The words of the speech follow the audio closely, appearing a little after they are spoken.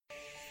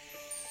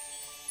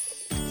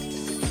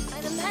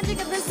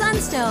magic of the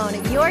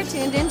Sunstone. You're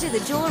tuned into the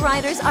Jewel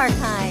Riders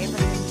Archive.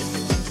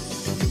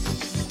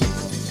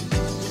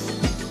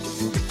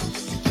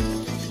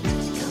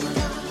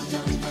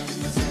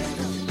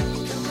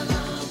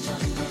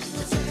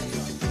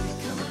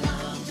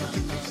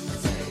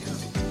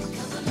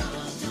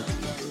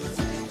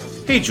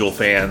 Hey Jewel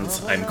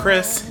fans, I'm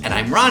Chris. And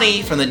I'm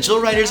Ronnie from the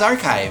Jewel Riders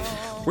Archive.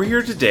 We're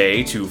here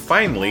today to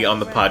finally, on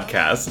the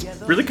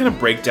podcast, really kind of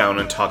break down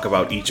and talk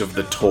about each of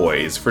the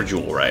toys for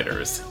Jewel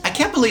Riders. I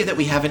can't believe that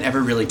we haven't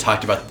ever really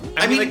talked about them.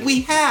 I mean, like,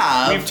 we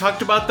have. We've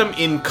talked about them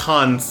in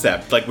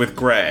concept, like with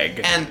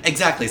Greg. And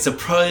exactly, so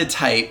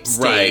prototype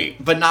state,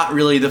 Right. but not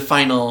really the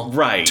final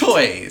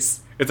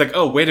toys. It's like,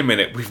 oh, wait a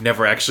minute, we've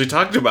never actually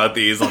talked about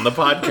these on the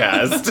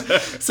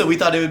podcast. So we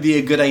thought it would be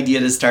a good idea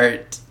to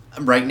start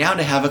right now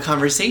to have a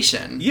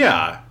conversation.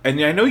 Yeah,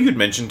 and I know you'd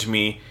mentioned to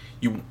me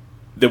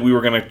that we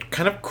were going to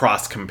kind of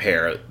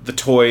cross-compare the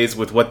toys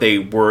with what they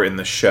were in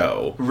the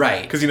show.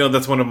 Right. Because,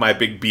 that's one of my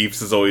big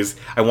beefs is always,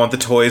 I want the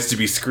toys to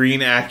be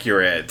screen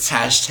accurate.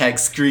 Hashtag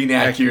screen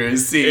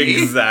accuracy.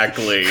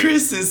 Exactly.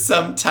 Chris is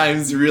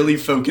sometimes really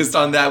focused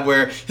on that,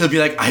 where he'll be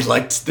like, I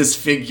liked this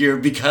figure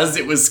because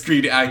it was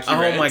screen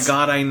accurate. Oh my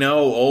god, I know,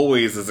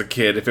 always as a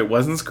kid, if it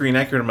wasn't screen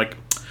accurate, I'm like,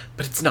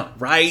 but it's not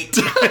right.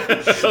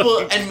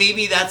 Well, and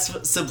maybe that's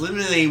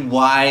subliminally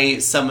why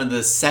some of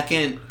the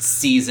second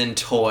season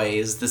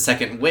toys, the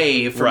second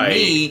wave, for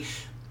me,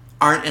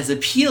 aren't as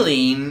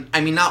appealing.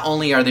 I mean, not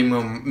only are they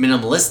more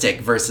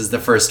minimalistic versus the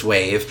first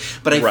wave,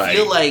 but I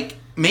feel like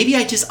maybe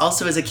I just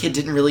also as a kid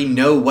didn't really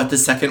know what the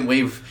second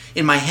wave,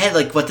 in my head,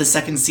 like what the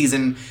second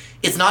season,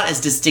 it's not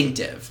as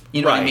distinctive.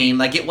 You know what I mean?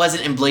 Like, it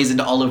wasn't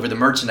emblazoned all over the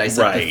merchandise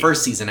like the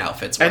first season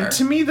outfits were. And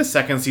to me, the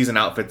second season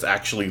outfits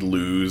actually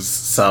lose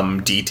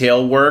some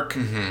detail work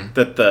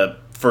that the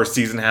first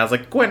season has.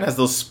 Like, Gwen has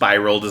those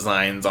spiral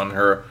designs on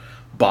her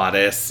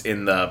bodice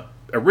in the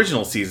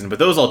original season, but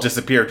those all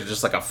disappear to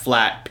just like a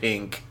flat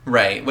pink.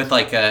 Right, with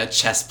like a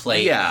chest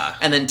plate. Yeah.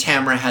 And then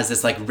Tamara has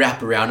this like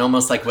wraparound,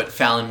 almost like what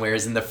Fallon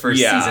wears in the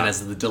first season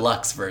as the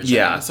deluxe version.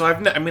 Yeah, so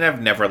I've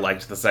never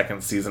liked the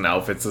second season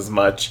outfits as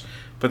much.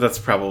 But that's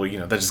probably,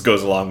 that just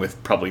goes along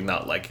with probably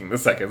not liking the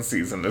second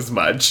season as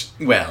much.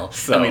 Well,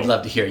 and we'd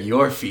love to hear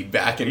your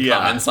feedback and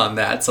comments on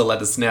that, so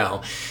let us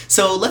know.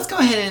 So let's go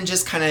ahead and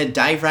just kind of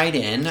dive right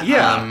in.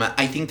 Yeah.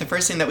 I think the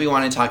first thing that we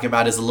want to talk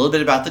about is a little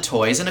bit about the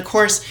toys. And of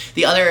course,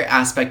 the other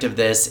aspect of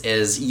this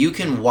is you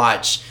can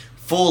watch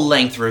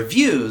full-length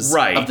reviews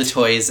of the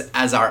toys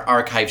as our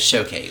archive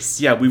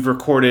showcase. Yeah, we've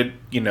recorded,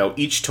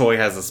 each toy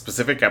has a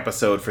specific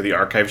episode for the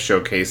archive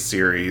showcase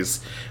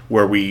series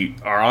where we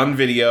are on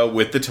video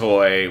with the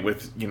toy,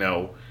 with,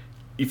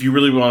 if you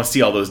really want to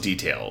see all those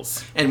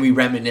details. And we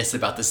reminisce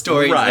about the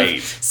stories.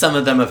 Of some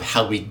of them of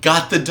how we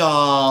got the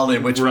doll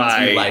and which ones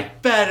we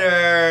like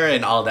better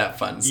and all that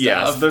fun stuff.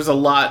 Yes, there's a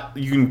lot.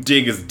 You can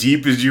dig as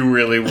deep as you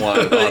really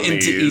want on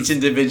into these. Each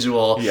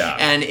individual. Yeah.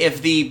 And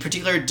if the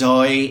particular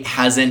toy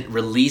hasn't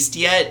released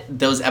yet,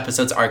 those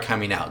episodes are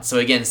coming out. So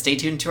again, stay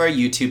tuned to our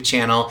YouTube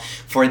channel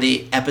for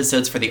the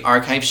episodes for the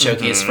archive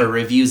showcase for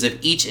reviews of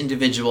each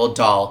individual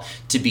doll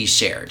to be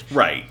shared.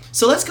 Right.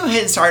 So let's go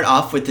ahead and start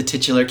off with the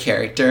titular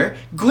character,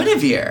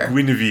 Guinevere.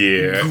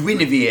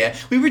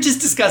 We were just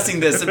discussing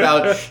this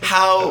about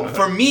how,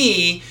 for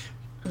me,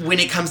 when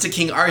it comes to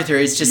King Arthur,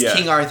 it's just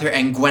King Arthur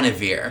and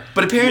Guinevere.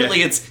 But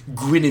apparently it's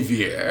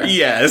Guinevere.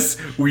 Yes,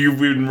 we've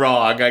been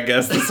wrong, I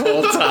guess, this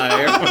whole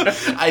time.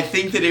 I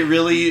think that it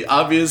really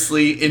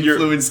obviously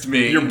influenced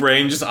me. Your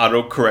brain just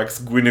auto-corrects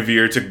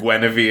Guinevere to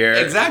Guinevere.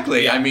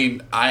 Exactly. I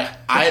mean,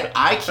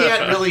 I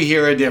can't really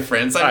hear a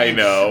difference. I mean,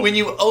 know. When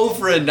you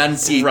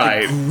over-enunciate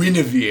the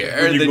Guinevere.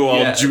 When you go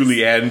all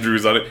Julie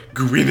Andrews on it,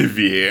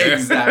 Guinevere.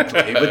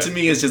 Exactly. But to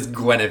me, it's just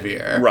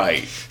Guinevere.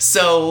 Right.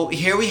 So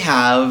here we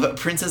have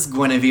Princess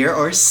Guinevere,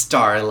 or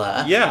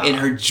Starla, in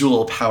her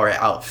jewel power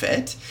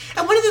outfit.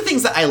 And one of the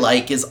things that I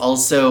like is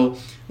also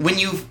when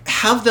you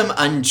have them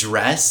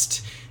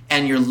undressed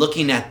and you're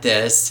looking at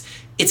this,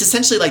 it's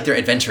essentially like their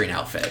adventuring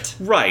outfit.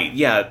 Right,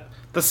 yeah.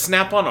 The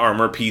snap-on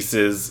armor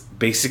pieces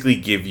basically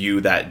give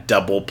you that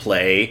double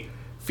play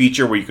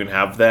feature where you can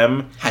have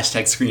them.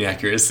 Hashtag screen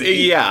accuracy.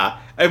 Yeah.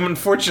 And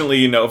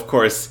unfortunately, of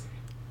course,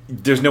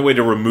 there's no way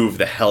to remove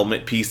the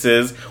helmet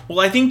pieces. Well,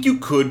 I think you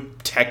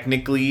could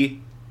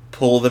technically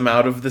pull them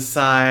out of the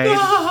side.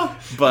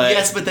 But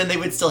yes, but then they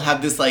would still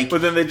have this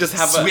but then they just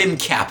have swim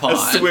cap on. A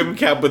swim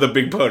cap with a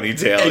big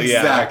ponytail.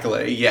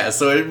 Exactly. Yeah.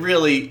 So it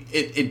really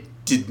it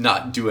did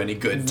not do any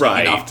good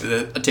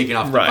taking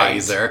off the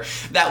visor.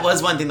 That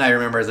was one thing that I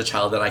remember as a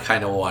child that I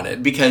kind of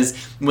wanted, because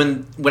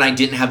when I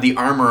didn't have the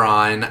armor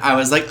on, I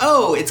was like,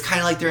 oh, it's kind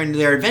of like they're in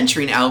their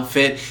adventuring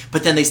outfit,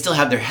 but then they still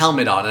have their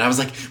helmet on, and I was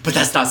like, but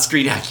that's not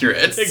screen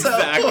accurate.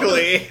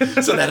 Exactly.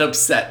 So that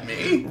upset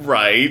me.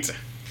 Right.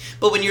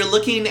 But when you're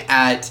looking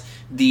at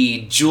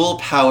the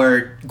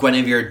jewel-powered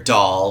Guinevere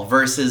doll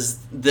versus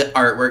the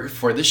artwork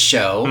for the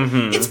show,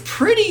 it's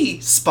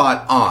pretty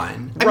spot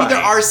on. I mean, there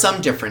are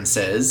some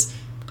differences.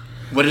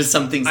 What are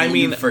some things that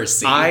you first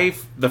see?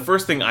 The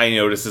first thing I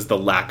notice is the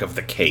lack of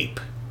the cape.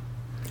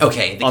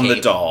 Okay,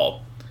 the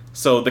doll.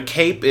 So the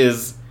cape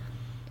is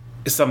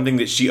something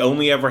that she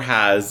only ever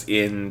has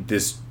in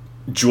this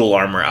jewel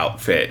armor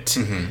outfit.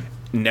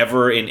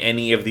 Never in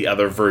any of the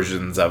other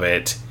versions of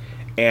it.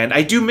 And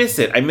I do miss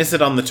it. I miss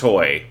it on the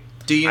toy.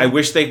 Do you? I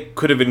wish they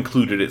could have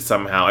included it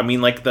somehow. I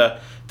mean, like the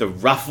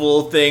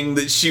ruffle thing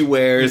that she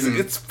wears,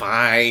 it's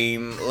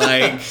fine.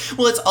 Like,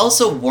 well, it's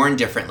also worn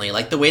differently.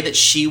 Like the way that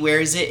she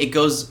wears it, it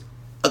goes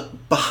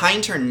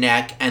behind her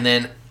neck and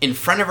then in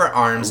front of her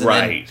arms and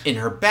then in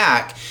her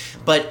back.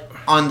 But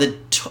on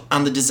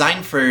the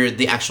design for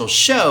the actual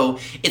show,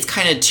 it's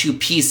kind of two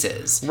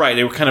pieces. Right.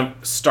 It kind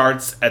of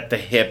starts at the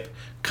hip,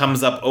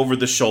 comes up over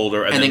the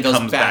shoulder, and then goes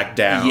comes back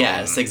down.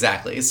 Yes,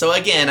 exactly. So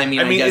again, I mean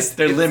I guess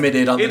they're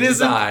limited on the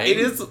design. It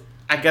is,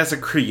 I guess, a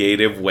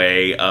creative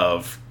way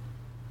of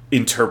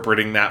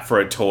interpreting that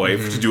for a toy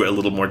to do it a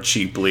little more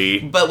cheaply.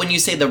 But when you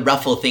say the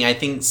ruffle thing, I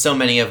think so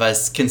many of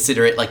us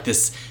consider it like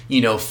this,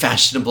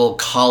 fashionable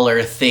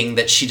collar thing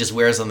that she just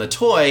wears on the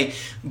toy.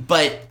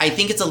 But I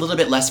think it's a little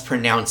bit less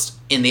pronounced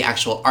in the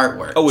actual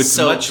artwork. Oh, it's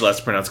much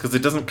less pronounced because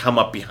it doesn't come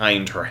up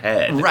behind her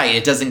head. Right,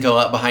 it doesn't go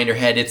up behind her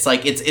head. It's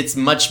like it's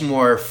much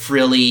more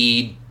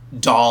frilly,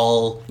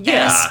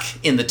 doll-esque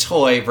in the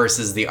toy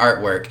versus the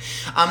artwork.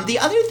 The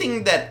other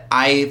thing that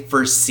I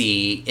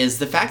foresee is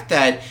the fact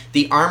that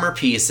the armor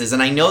pieces,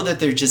 and I know that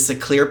they're just a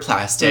clear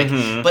plastic,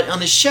 but on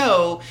the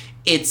show,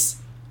 it's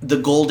the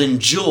golden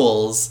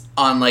jewels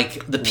on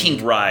like the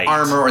pink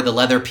armor or the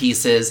leather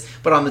pieces,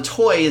 but on the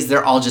toys,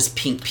 they're all just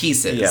pink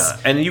pieces. Yeah,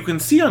 and you can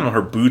see on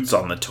her boots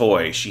on the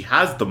toy, she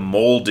has the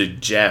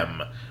molded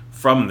gem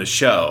from the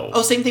show.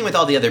 Oh, same thing with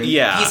all the other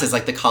pieces,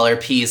 like the collar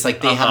piece,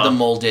 like they have the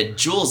molded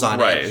jewels on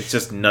it. Right, it's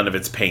just none of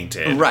it's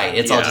painted. Right,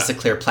 it's all just a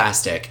clear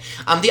plastic.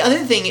 The other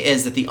thing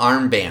is that the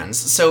armbands,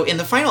 so in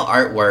the final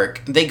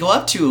artwork, they go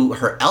up to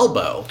her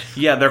elbow.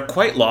 Yeah, they're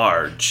quite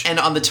large. And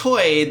on the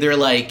toy, they're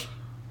like,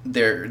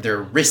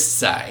 they're wrist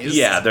size.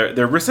 Yeah,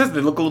 they're wrist size,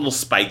 they look a little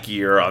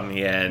spikier on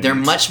the end. They're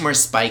much more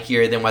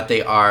spikier than what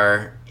they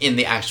are in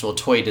the actual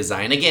toy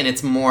design. Again,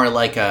 it's more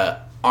like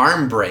a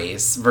arm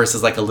brace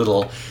versus like a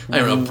little, I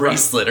don't know,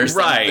 bracelet or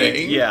something.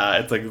 Right, yeah,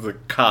 it's like a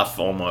cuff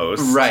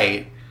almost.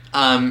 Right.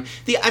 The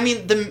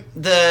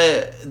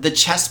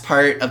chest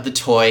part of the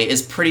toy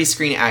is pretty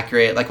screen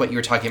accurate, like what you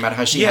were talking about,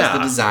 how she has the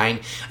design.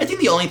 I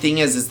think the only thing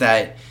is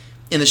that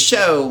in the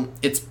show,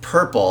 it's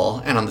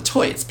purple, and on the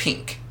toy, it's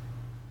pink.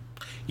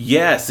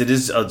 Yes, it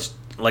is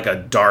like a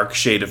dark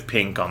shade of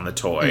pink on the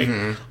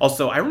toy.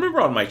 Also, I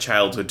remember on my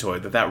childhood toy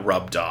that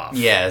rubbed off.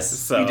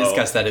 Yes, we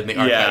discussed that in the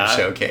archive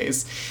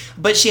showcase.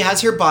 But she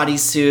has her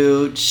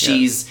bodysuit.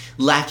 She's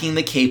lacking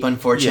the cape,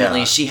 unfortunately.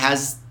 Yeah. She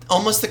has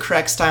almost the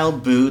correct style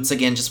boots,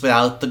 again, just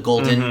without the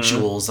golden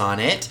jewels on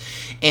it.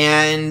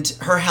 And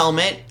her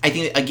helmet, I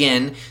think,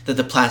 again, that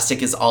the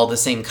plastic is all the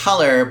same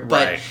color,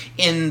 but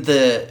in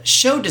the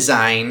show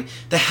design,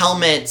 the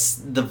helmets,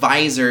 the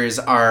visors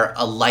are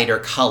a lighter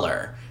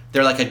color.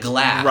 They're like a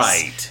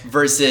glass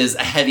versus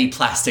a heavy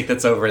plastic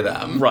that's over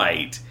them.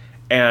 Right.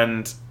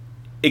 And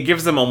it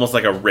gives them almost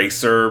like a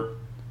racer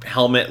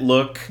helmet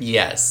look.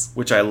 Yes.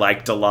 Which I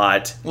liked a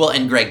lot. Well,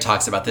 and Greg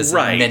talks about this in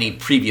many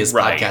previous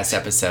podcast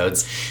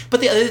episodes.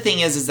 But the other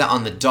thing is that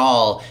on the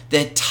doll,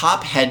 the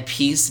top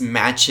headpiece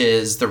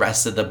matches the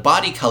rest of the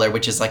body color,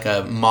 which is like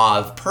a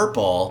mauve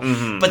purple.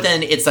 But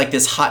then it's like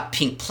this hot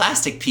pink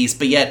plastic piece,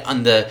 but yet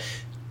on the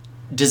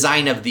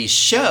design of the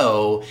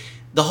show,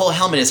 the whole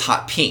helmet is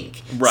hot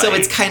pink. Right. So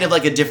it's kind of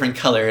like a different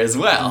color as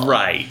well.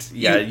 Right.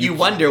 Yeah. You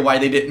wonder why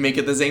they didn't make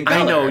it the same color.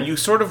 I know. You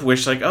sort of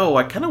wish, like,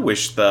 I kind of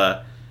wish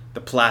the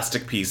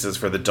plastic pieces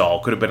for the doll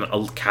could have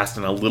been cast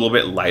in a little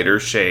bit lighter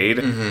shade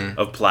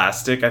of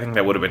plastic. I think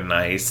that would have been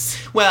nice.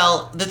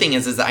 Well, the thing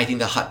is that I think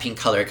the hot pink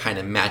color kind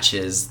of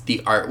matches the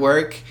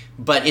artwork,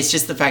 but it's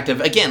just the fact of,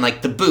 again,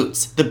 like the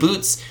boots. The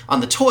boots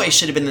on the toy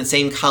should have been the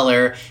same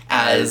color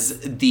as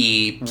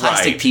the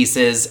plastic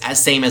pieces,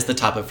 same as the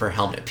top of her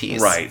helmet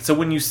piece. Right. So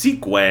when you see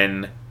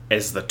Gwen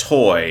as the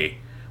toy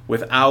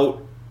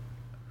without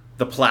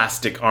the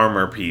plastic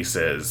armor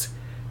pieces,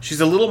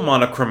 she's a little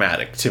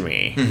monochromatic to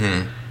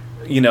me.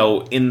 You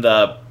know, in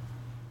the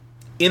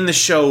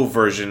show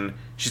version,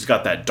 she's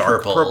got that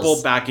dark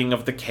purple backing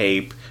of the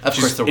cape. Of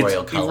course, the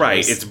royal colors.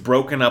 Right, it's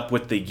broken up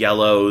with the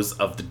yellows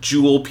of the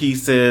jewel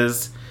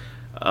pieces.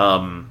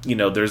 You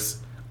know, there's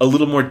a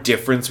little more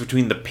difference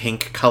between the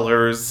pink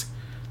colors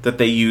that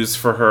they use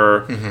for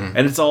her,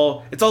 and it's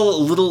all a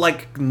little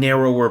like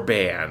narrower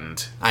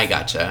band. I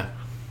gotcha.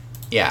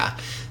 Yeah.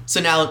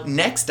 So now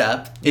next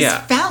up is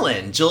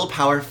Fallon, Jewel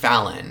Power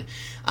Fallon.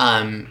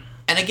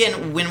 And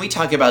again, when we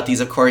talk about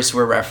these, of course,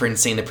 we're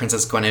referencing the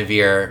Princess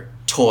Guinevere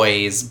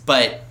toys,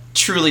 but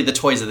truly the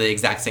toys are the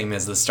exact same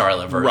as the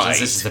Starla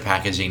versions. It's just the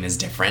packaging is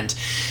different.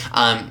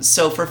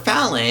 So for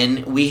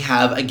Fallon, we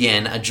have,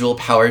 again, a Jewel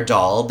Power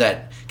doll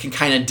that can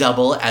kind of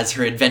double as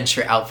her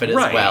adventure outfit as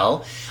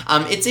well.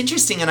 It's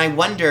interesting, and I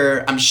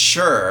wonder, I'm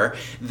sure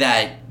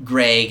that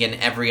Greg and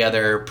every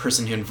other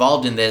person who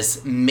involved in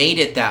this made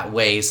it that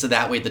way, so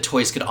that way the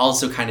toys could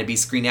also kind of be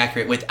screen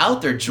accurate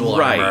without their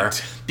jewel armor.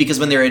 Because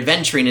when they're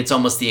adventuring, it's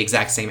almost the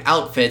exact same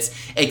outfits,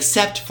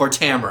 except for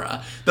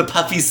Tamara. The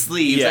puffy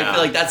sleeves. I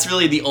feel like that's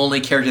really the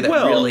only character that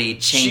really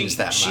changed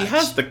that much. She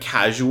has the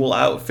casual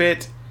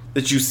outfit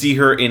that you see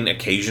her in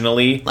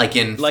occasionally. Like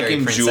in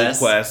Jewel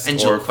Quest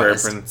or Fairy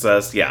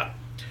Princess,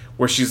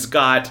 where she's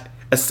got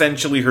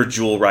essentially her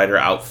Jewel Rider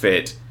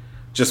outfit,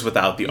 just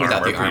without the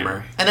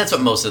armor. And that's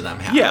what most of them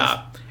have.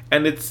 Yeah.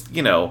 And it's,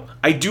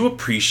 I do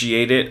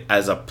appreciate it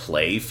as a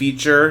play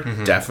feature,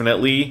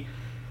 definitely,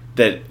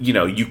 that,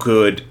 you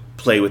could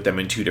play with them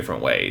in two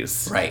different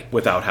ways. Right.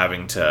 Without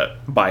having to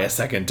buy a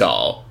second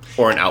doll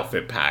or an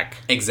outfit pack.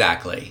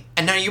 Exactly.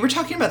 And now you were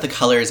talking about the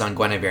colors on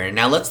Guinevere.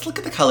 Now let's look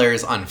at the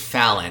colors on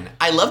Fallon.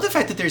 I love the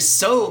fact that they're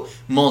so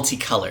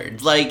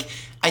multicolored. Like,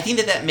 I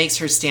think that makes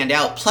her stand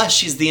out. Plus,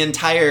 she's the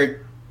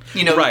entire...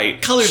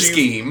 color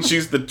scheme.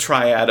 She's the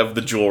triad of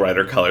the Jewel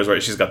Rider colors,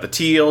 right? She's got the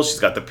teal, she's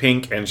got the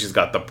pink, and she's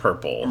got the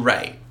purple.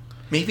 Right.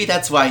 Maybe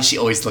that's why she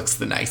always looks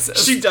the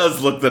nicest. She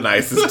does look the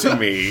nicest to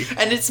me.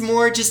 And it's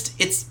more just,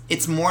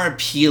 it's more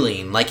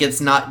appealing. Like, it's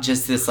not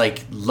just this,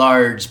 like,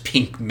 large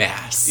pink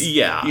mass.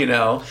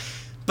 Yeah.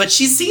 But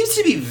she seems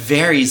to be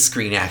very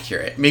screen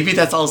accurate. Maybe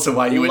that's also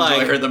why you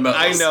enjoy her the most.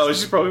 I know,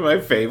 she's probably my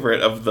favorite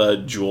of the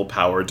Jewel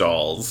Power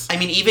dolls. I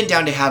mean, even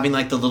down to having,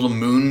 like, the little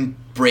moon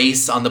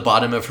brace on the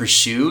bottom of her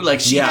shoe. Like,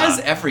 she has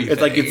everything.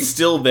 It's like it's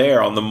still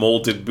there on the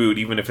molded boot,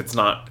 even if it's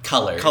not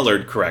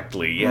colored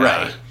correctly. Yeah.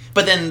 Right.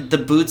 But then the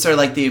boots are,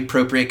 like, the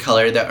appropriate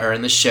color that are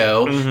in the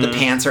show. The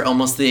pants are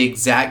almost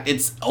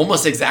it's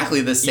almost exactly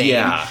the same.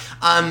 Yeah.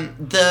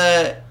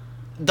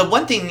 The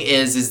one thing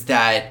is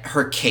that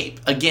her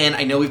cape, again,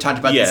 I know we've talked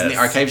about this in the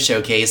archive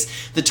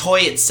showcase, the toy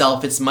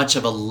itself, it's much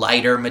of a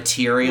lighter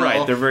material.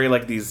 Right, they're very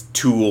like these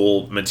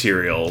tulle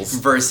materials.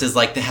 Versus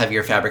like the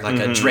heavier fabric, like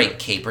a Drake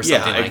cape or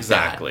something like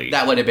exactly.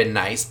 That would have been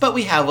nice, but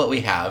we have what we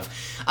have.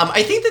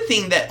 I think the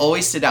thing that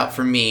always stood out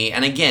for me,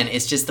 and again,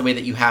 it's just the way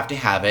that you have to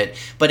have it,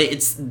 but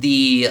it's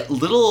the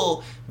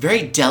little,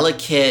 very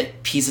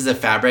delicate pieces of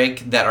fabric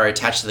that are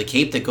attached to the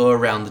cape that go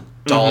around the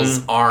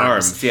doll's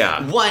arms.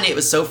 One, it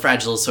was so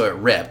fragile, so it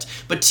ripped.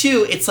 But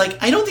two, it's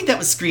like, I don't think that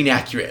was screen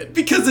accurate,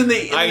 because in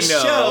the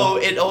show,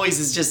 it always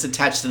is just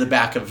attached to the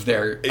back of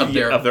their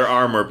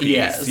armor piece.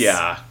 Yes.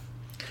 Yeah,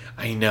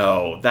 I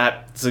know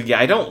that. So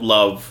I don't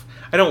love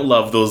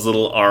those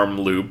little arm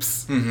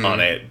loops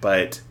on it,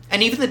 but.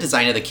 And even the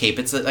design of the cape,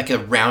 it's like a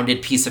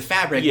rounded piece of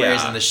fabric,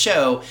 whereas in the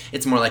show,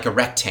 it's more like a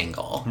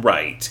rectangle.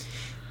 Right.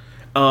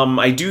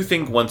 I do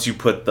think once you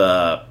put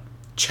the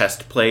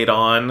chest plate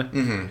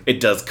on,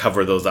 it does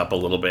cover those up a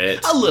little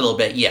bit. A little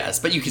bit, yes,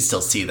 but you can still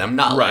see them.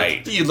 Not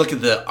like you look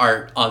at the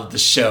art of the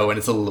show and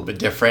it's a little bit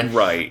different.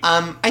 Right.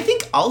 I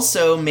think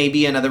also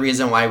maybe another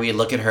reason why we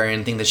look at her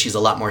and think that she's a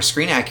lot more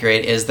screen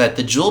accurate is that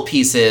the jewel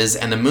pieces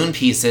and the moon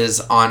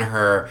pieces on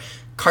her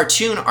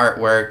cartoon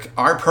artwork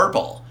are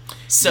purple.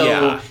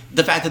 So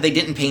the fact that they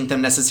didn't paint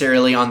them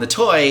necessarily on the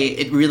toy,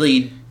 it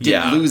really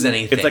didn't lose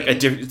anything.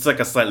 It's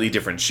like a slightly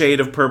different shade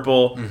of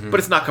purple, but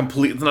it's not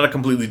a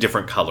completely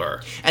different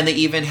color. And they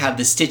even have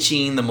the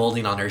stitching, the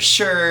molding on her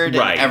shirt,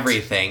 and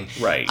everything.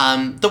 Right.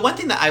 The one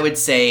thing that I would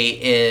say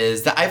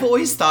is that I've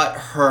always thought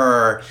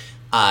her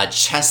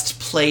chest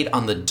plate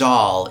on the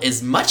doll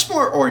is much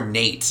more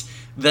ornate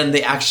than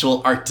the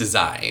actual art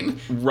design.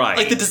 Right.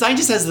 Like, the design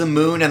just has the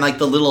moon and, like,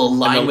 the little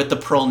line with the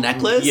pearl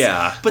necklace.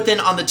 Yeah. But then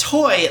on the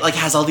toy, it, like,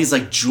 has all these,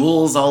 like,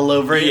 jewels all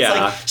over it. Yeah. It's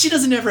like, she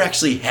doesn't ever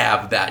actually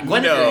have that.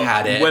 Guinevere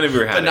had it.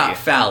 But not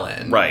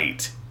Fallon.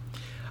 Right.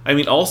 I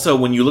mean, also,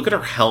 when you look at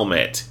her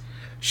helmet,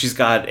 she's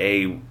got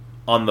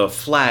on the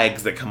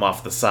flags that come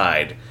off the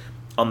side,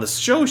 on the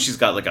show, she's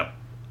got, like,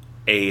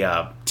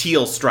 a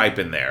teal stripe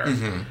in there.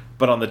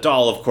 But on the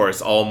doll, of course,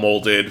 all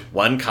molded,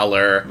 one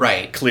color,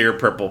 clear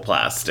purple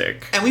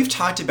plastic. And we've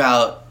talked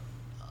about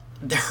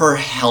her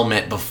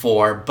helmet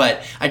before,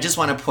 but I just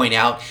want to point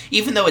out,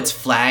 even though it's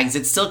flags,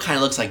 it still kind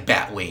of looks like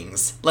bat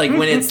wings. Like,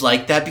 when it's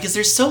like that, because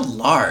they're so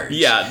large.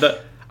 Yeah,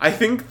 I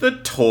think the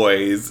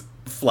toys'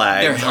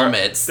 flags, their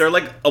helmets, they're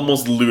like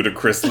almost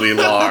ludicrously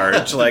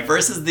large. Like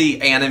versus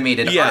the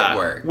animated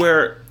artwork.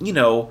 Where,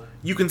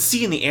 you can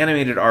see in the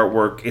animated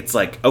artwork, it's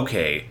like,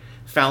 okay,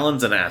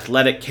 Fallon's an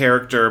athletic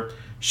character.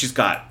 She's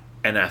got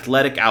an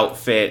athletic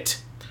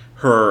outfit,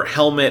 her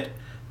helmet,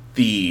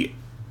 the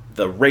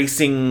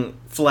racing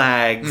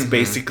flags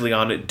basically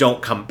on it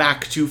don't come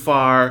back too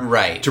far.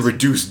 Right. To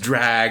reduce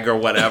drag or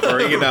whatever,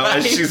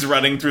 as she's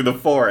running through the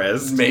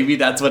forest. Maybe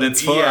that's what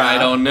it's for, I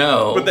don't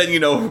know. But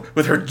then,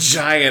 with her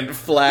giant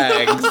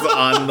flags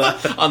on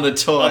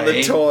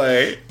the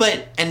toy.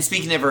 But, and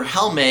speaking of her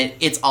helmet,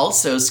 it's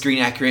also screen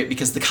accurate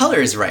because the color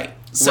is right.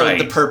 So Right.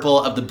 the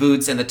purple of the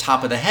boots and the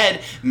top of the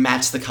head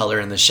match the color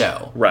in the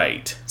show.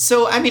 Right.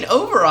 So, I mean,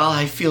 overall,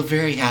 I feel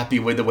very happy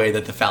with the way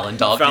that the Fallon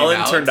doll came Fallon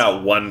out. turned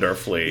out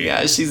wonderfully.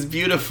 Yeah, she's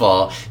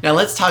beautiful. Now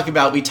let's talk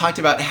about, we talked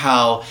about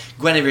how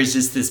Guinevere is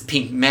just this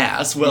pink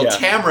mask. Well, Yeah.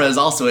 Tamara is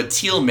also a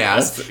teal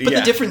mask. Yes, But yeah.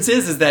 the difference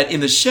is that in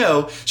the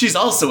show, she's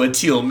also a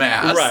teal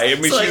mask. Right. I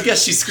mean, so I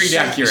guess she's screen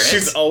accurate.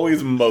 She's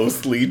always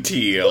mostly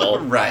teal.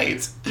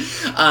 Right.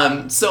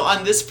 So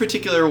on this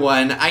particular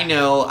one, I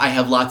know I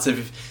have lots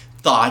of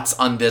thoughts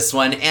on this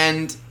one.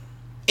 And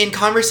in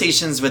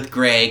conversations with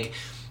Greg,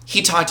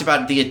 he talked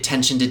about the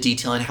attention to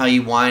detail and how he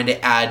wanted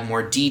to add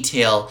more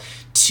detail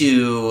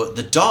to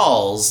the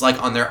dolls,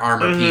 like on their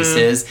armor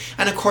pieces.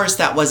 And of course,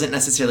 that wasn't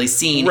necessarily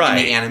seen in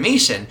the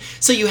animation.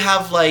 So you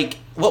have like,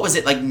 what was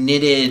it, like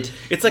knitted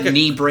It's like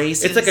knee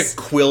braces? It's like a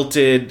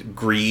quilted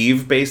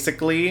greave,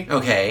 basically.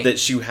 Okay. That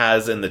she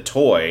has in the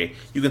toy.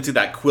 You can see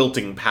that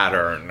quilting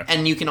pattern.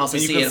 And you can also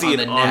And you see can it see on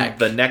it the on neck.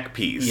 the neck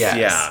piece. Yes.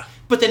 Yeah.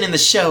 But then in the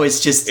show, it's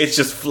just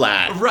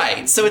flat.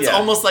 right. So it's Yeah.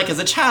 almost like as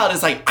a child,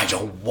 it's like I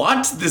don't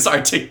want this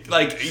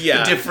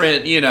Yeah. the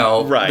different, you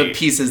know, Right. the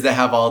pieces that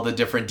have all the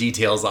different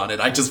details on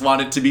it. I just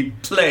want it to be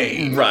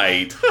plain.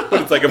 Right.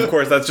 But it's like, of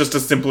course, that's just a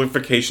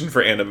simplification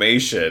for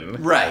animation.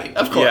 Right,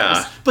 of course.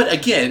 Yeah. But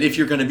again, if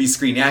you're going to be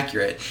screen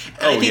accurate.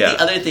 And I think yeah.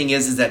 the other thing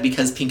is that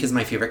because pink is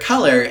my favorite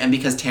color and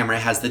because Tamara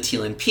has the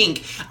teal and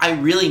pink, I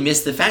really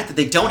miss the fact that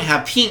they don't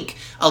have pink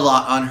a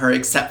lot on her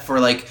except for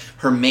like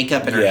her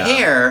makeup and her Yeah.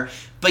 hair.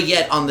 But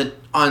yet on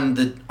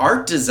the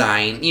art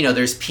design, you know,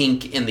 there's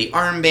pink in the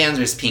armbands,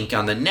 there's pink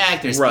on the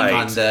neck, there's Right.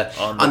 pink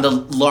on the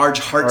large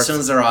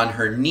heartstones that are on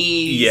her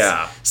knees.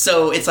 Yeah.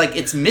 So it's like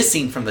it's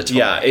missing from the toy.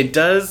 Yeah, it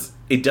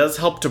does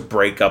help to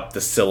break up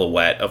the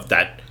silhouette of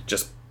that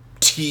just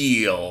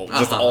teal,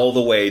 just all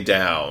the way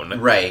down.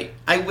 Right.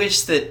 I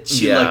wish that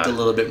she Yeah. looked a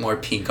little bit more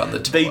pink on the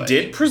toy. They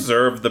did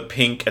preserve the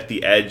pink at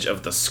the edge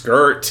of the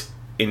skirt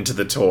into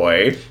the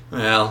toy.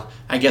 Well,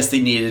 I guess they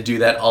needed to do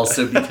that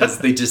also because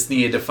they just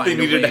needed to find They a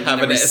needed way to have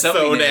whenever an sewing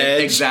sewn it.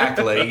 edge.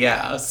 Exactly,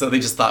 yeah. So they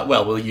just thought,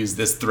 well, we'll use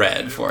this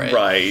thread for it.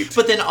 Right.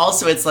 But then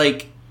also it's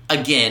like,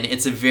 again,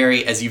 it's a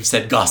very, as you've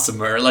said,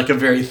 gossamer, like a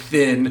very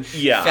thin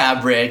Yeah.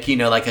 fabric, you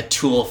know, like a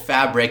tulle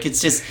fabric. It's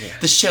just,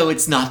 the show,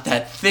 it's not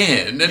that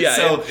thin. And Yeah,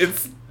 so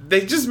it's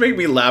they just make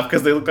me laugh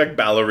because they look like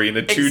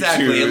ballerina tutus.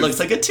 exactly, it looks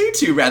like a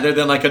tutu rather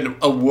than like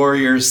a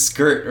warrior's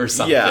skirt or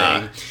something.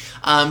 Yeah.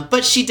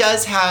 But she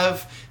does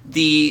have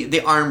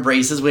the arm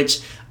braces, which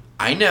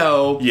I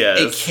know Yes.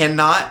 it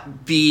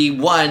cannot be,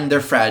 one,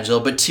 they're fragile,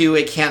 but two,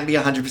 it can't be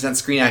 100%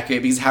 screen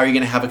accurate because how are you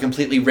going to have a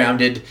completely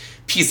rounded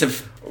piece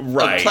of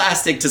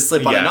plastic to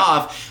slip on and Yeah.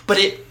 off? But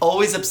it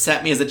always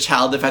upset me as a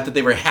child, the fact that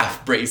they were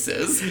half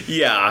braces.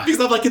 Yeah. Because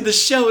I'm like, in the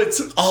show,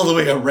 it's all the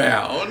way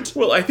around.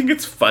 Well, I think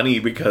it's funny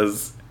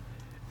because,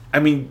 I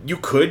mean, you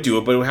could do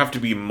it, but it would have to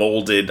be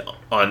molded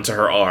onto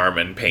her arm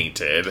and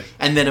painted.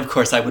 And then, of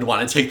course, I would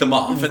want to take them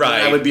off. And then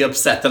Right. I would be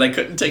upset that I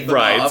couldn't take them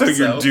Right, off. so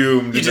you're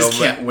doomed. You just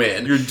no can't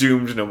win. You're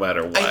doomed no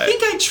matter what. I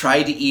think I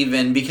tried to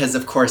even, because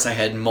of course I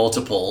had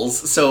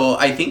multiples, so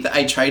I think that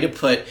I tried to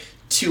put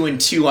 2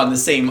 and 2 on the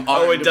same arm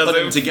Oh, it to put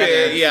them doesn't together.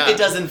 fit, yeah. It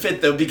doesn't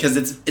fit though because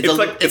it's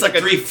like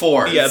a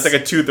 3/4. Yeah, it's like a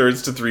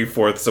 2/3 to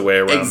 3/4 away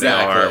around the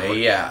arm.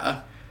 exactly, yeah.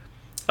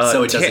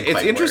 So it doesn't It's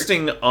quite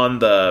interesting on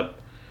the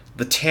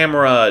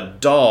Tamara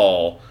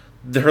doll.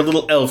 Her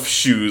little elf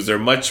shoes are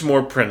much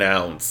more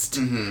pronounced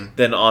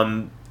than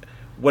on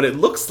what it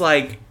looks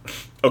like.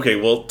 Okay,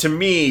 well, to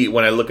me,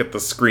 when I look at the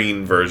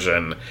screen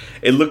version,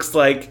 it looks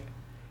like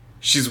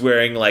she's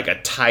wearing like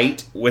a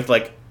tight with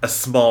like a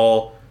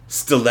small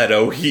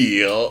stiletto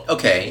heel.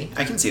 Okay,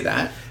 I can see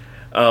that.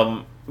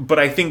 But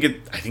I think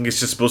it's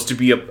just supposed to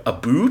be a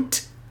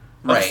boot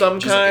of some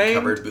just kind, like a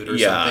covered boot or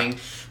Yeah. something.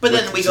 But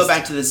then With we go just-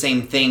 back to the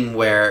same thing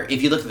where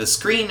if you look at the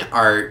screen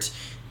art,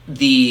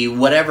 the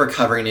whatever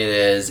covering it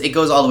is, it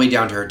goes all the way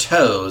down to her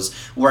toes,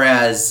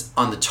 whereas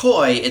on the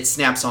toy, it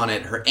snaps on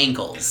at her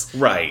ankles.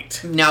 Right.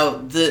 Now,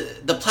 the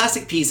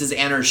plastic pieces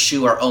and her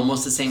shoe are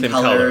almost the same, Same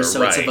color, color, so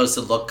right. it's supposed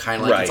to look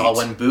kind of like it's Right. all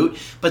one boot.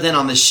 But then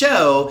on the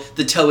show,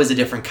 the toe is a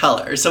different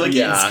color. So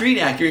again, Yeah. screen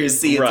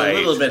accuracy, it's Right. a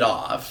little bit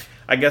off.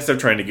 I guess they're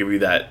trying to give you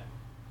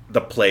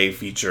the play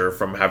feature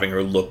from having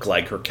her look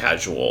like her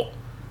casual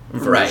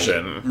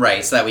version.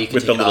 Right, so that way you can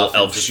With take the it little off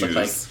and elf just look shoes.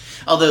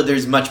 like, although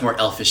there's much more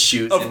elfish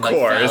shoes Of in like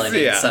course, Fallon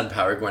yeah. and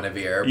Sunpower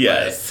Guinevere.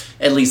 Yes.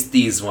 But at least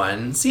these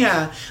ones,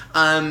 yeah.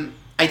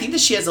 I think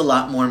that she has a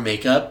lot more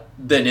makeup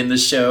than in the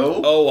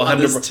show. Oh, on 100%.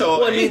 this toy.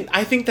 Well, I mean,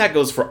 I think that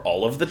goes for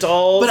all of the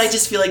dolls. But I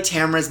just feel like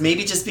Tamara's,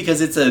 maybe just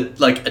because it's a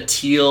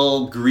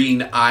teal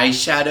green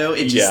eyeshadow,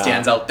 it just Yeah.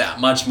 stands out that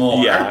much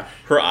more. Yeah,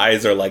 her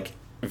eyes are like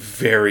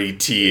very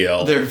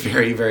teal. They're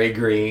very, very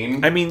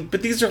green. I mean,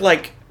 but these are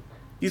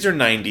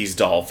 90s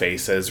doll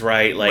faces,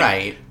 right? Like,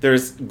 Right.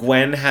 There's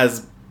Gwen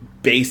has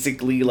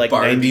basically like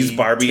Barbie 90s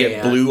Barbie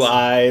tanned. blue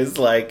eyes,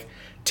 like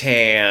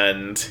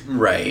tanned.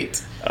 Right.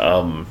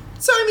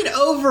 So, I mean,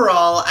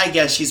 overall, I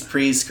guess she's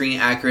pretty screen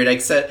accurate,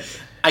 except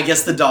I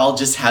guess the doll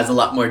just has a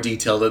lot more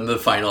detail than the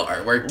final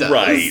artwork does.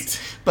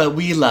 Right. But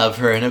we love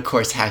her, and of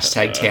course,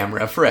 hashtag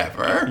Tamara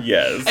forever.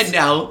 Yes. And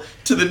now,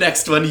 to the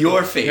next one,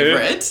 your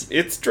favorite.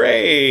 It's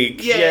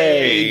Drake.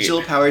 Yay!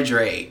 Jewel Power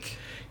Drake.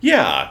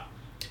 Yeah.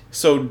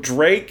 So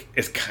Drake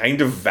is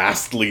kind of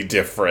vastly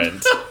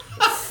different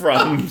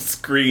from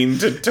screen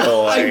to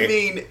toy. I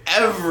mean,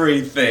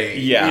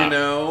 everything. Yeah. You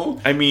know?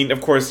 I mean,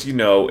 of course, in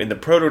the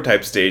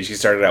prototype stage, he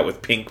started out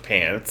with pink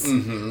pants,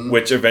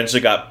 which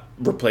eventually got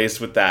replaced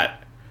with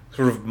that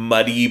sort of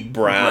muddy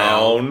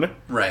brown.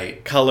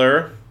 Right.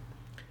 Color.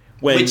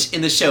 Which,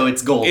 in the show,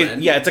 it's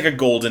golden. It's like a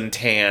golden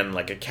tan,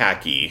 like a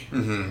khaki.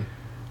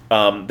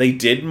 Mm-hmm. They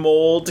did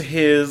mold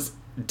his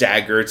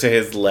dagger to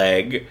his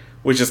leg,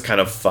 which is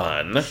kind of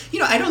fun.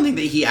 I don't think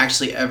that he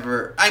actually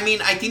ever... I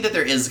mean, I think that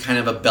there is kind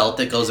of a belt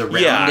that goes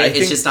around it.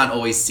 It's just not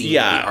always seen in the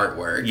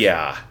artwork.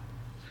 Yeah.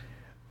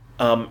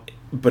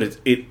 But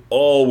it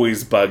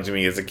always bugged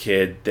me as a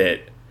kid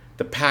that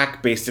the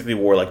pack basically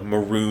wore, like,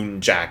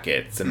 maroon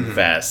jackets and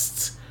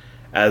vests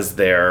as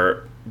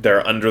they're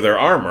under their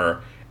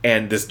armor.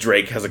 And this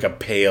Drake has, like, a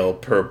pale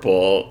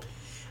purple...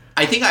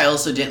 I think I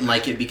also didn't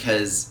like it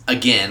because,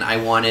 again, I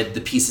wanted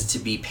the pieces to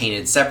be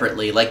painted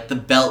separately. Like, the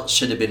belt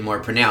should have been more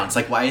pronounced.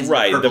 Like, why is the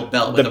purple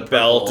belt with a purple... The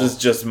belt is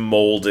just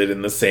molded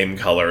in the same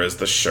color as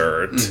the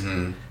shirt.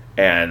 Mm-hmm.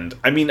 And,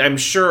 I mean, I'm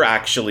sure,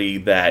 actually,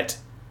 that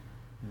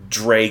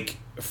Drake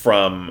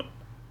from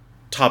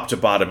top to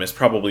bottom is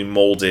probably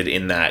molded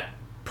in that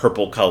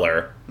purple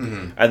color.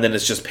 Mm-hmm. And then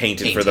it's just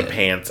painted for the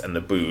pants and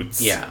the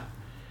boots. Yeah.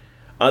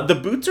 The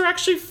boots are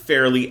actually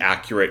fairly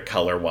accurate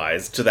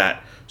color-wise to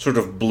that sort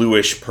of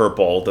bluish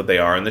purple that they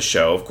are in the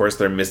show. Of course,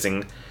 they're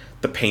missing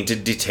the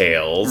painted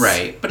details.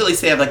 Right. But at least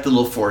they have, like, the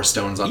little four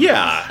stones on them.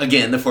 Yeah.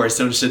 Again, the four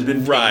stones should have been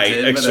painted. Right,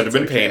 it should have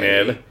been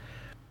painted.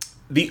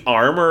 The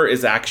armor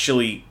is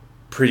actually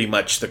pretty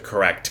much the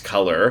correct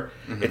color.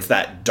 Mm-hmm. It's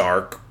that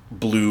dark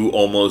blue,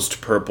 almost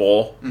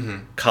purple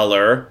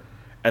color.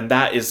 And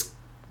that is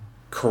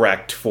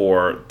correct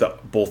for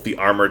both the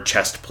armor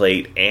chest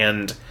plate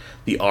and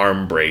the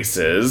arm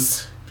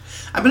braces.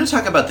 I'm going to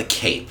talk about the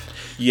cape.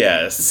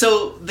 Yes.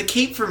 So, the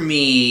cape for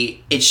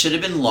me, it should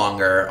have been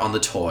longer on the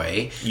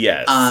toy.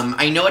 Yes.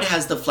 I know it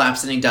has the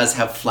flaps, and he does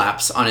have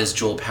flaps on his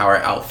Jewel Power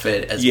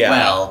outfit as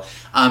well.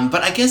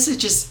 But I guess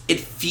it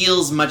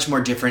feels much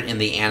more different in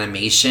the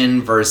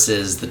animation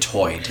versus the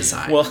toy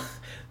design. Well,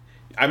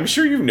 I'm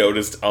sure you've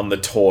noticed on the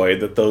toy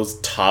that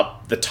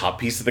the top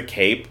piece of the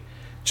cape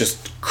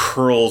just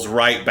curls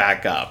right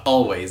back up.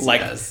 Always,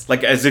 like, yes.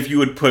 Like as if you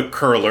would put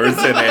curlers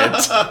in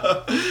it.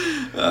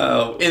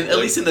 At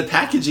least in the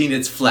packaging,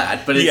 it's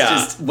flat, but it's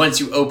just once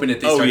you open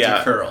it, they start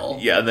to curl.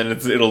 Yeah, and then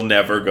it'll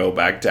never go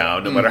back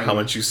down, no matter how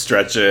much you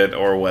stretch it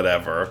or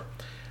whatever.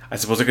 I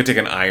suppose I could take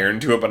an iron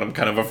to it, but I'm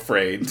kind of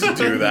afraid to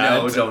do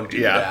that. No, don't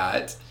do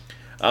that.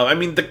 I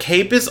mean, the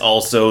cape is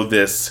also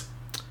this...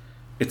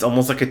 It's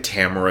almost like a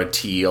Tamara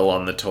teal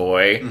on the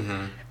toy,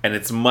 and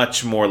it's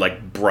much more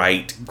like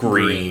bright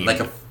green.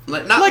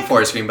 Not like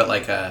forest green, but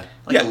like a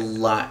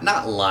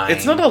not lime.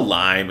 It's not a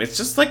lime. It's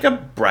just like a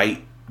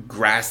bright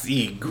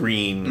grassy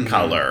green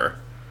color.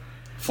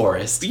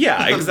 Forest.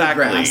 Yeah,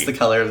 exactly. The grass, the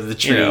color of the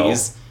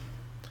trees.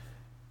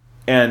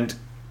 And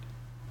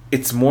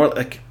it's more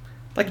like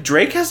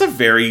Drake has a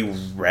very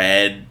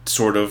red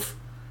sort of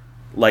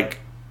like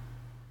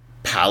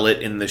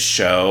palette in the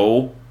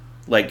show.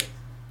 Like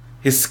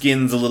his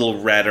skin's a little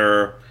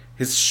redder.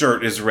 His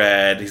shirt is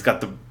red. He's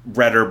got the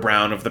redder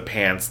brown of the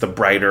pants, the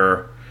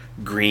brighter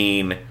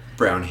green.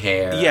 Brown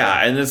hair.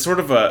 Yeah, and it's sort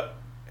of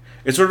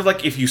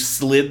like if you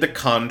slid the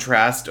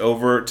contrast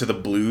over to the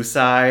blue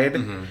side,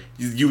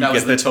 you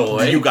get the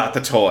toy. You got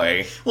the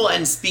toy. Well,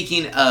 and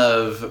speaking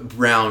of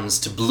browns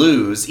to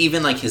blues,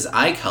 even like his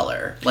eye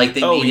color, like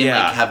they made him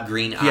like have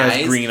green eyes.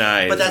 He has green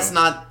eyes. But that's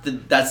not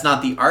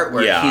the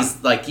artwork. Yeah.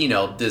 He's like,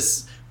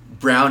 this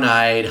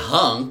brown-eyed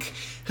hunk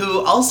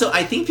who also,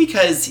 I think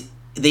because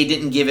they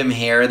didn't give him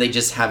hair, they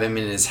just have him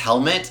in his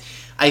helmet.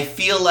 I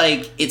feel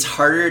like it's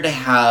harder to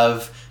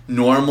have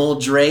normal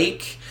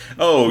Drake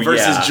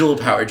versus Jewel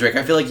Power Drake.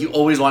 I feel like you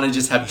always want to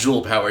just have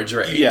Jewel Power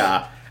Drake.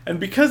 Yeah. And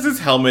because his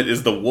helmet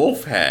is the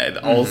wolf head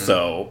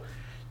also,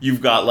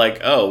 you've got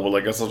like,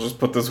 I guess I'll just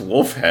put this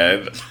wolf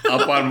head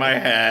up on my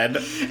head.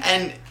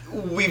 And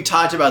we've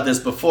talked about this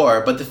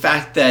before, but the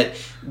fact that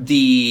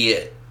the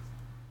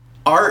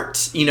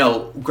art,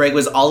 Greg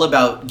was all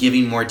about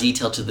giving more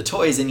detail to the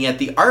toys, and yet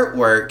the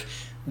artwork,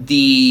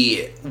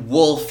 the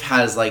wolf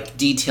has like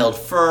detailed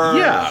fur.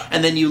 Yeah.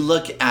 And then you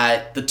look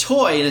at the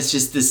toy and it's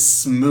just this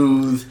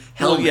smooth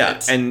helmet. Well, yeah.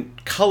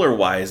 And color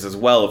wise as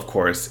well, of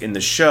course, in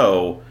the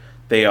show,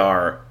 they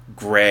are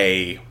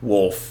gray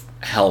wolf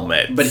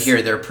helmets. But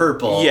here they're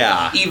purple.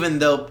 Yeah. Even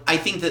though I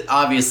think that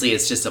obviously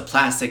it's just a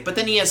plastic, but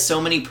then he has so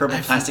many purple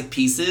plastic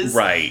pieces.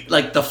 Right.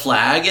 Like the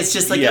flag. It's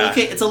just like,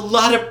 okay, it's a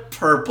lot of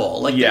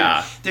purple. Like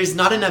there's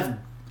not enough,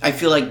 I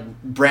feel like,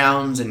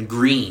 browns and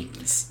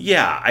greens.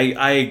 Yeah,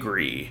 I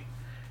agree.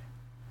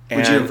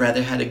 Would you have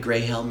rather had a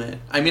gray helmet?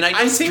 I mean, I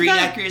know screen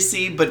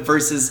accuracy, but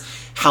versus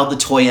how the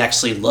toy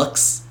actually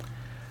looks.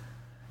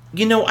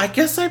 I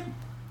guess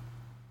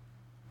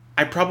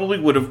I probably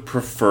would have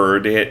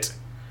preferred it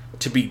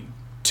to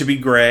be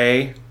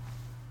gray,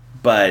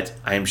 but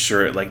I'm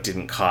sure it like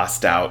didn't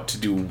cost out to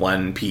do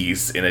one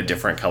piece in a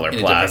different color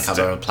plastic. Different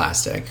color of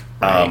plastic.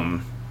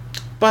 Right.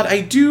 But I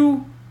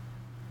do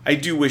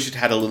wish it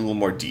had a little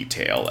more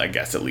detail, I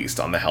guess, at least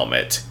on the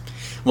helmet.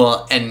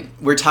 Well, and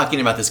we're talking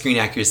about the screen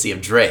accuracy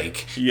of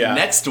Drake. Yeah. The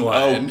next one.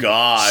 Oh,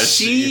 gosh.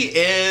 She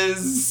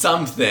is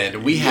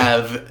something. We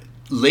have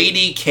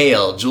Lady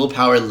Kale, Jewel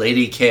Power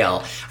Lady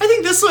Kale. I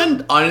think this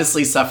one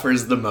honestly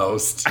suffers the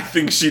most. I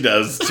think she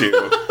does,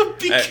 too.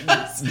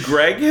 Because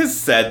Greg has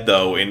said,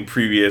 though, in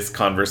previous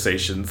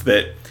conversations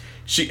that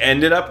she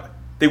ended up...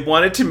 They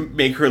wanted to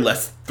make her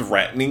less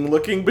threatening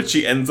looking, but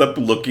she ends up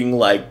looking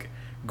like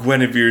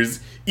Guinevere's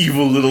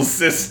evil little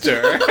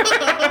sister.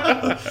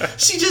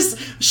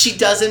 she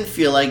doesn't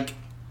feel like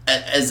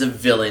as a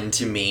villain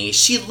to me.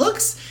 She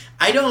looks,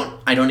 I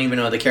don't even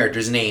know the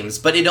characters' names,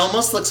 but it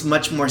almost looks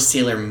much more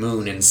Sailor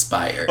Moon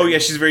inspired. Oh yeah,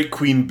 she's very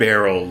Queen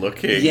Beryl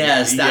looking.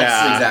 Yes,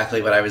 that's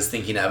exactly what I was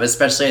thinking of.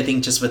 Especially I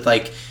think just with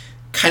like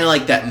kind of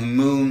like that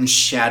moon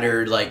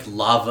shattered like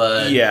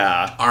lava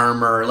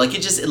armor. Like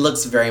it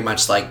looks very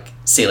much like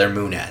Sailor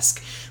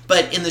Moon-esque.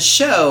 But in the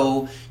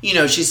show, you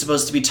know, she's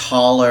supposed to be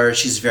taller.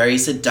 She's very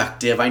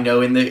seductive. I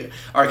know in the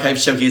Archive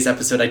Showcase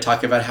episode, I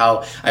talk about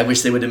how I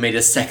wish they would have made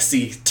a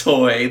sexy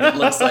toy that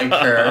looks like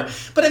her.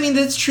 But I mean,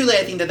 that's truly,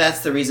 I think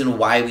that's the reason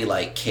why we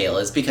like Kale,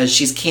 is because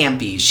she's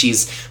campy,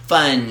 she's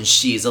fun,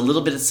 she's a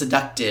little bit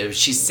seductive,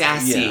 she's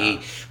sassy.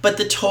 Yeah. But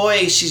the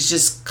toy, she's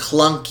just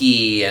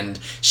clunky, and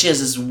she has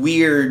this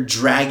weird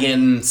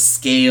dragon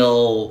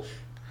scale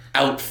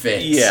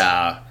outfit.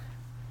 Yeah.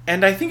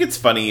 And I think it's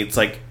funny, it's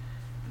like,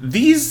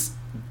 these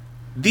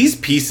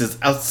pieces,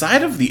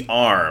 outside of the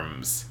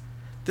arms,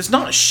 there's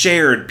not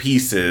shared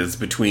pieces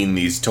between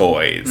these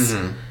toys.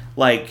 Mm-hmm.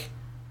 Like,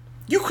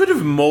 you could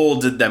have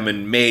molded them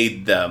and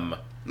made them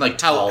like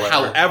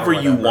however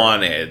you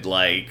wanted.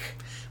 Like,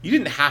 you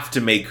didn't have to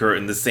make her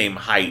in the same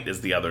height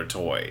as the other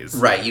toys.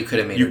 Right, you could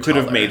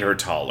have made her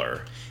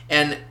taller.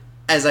 And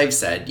as I've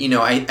said, you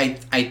know,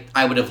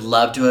 I would have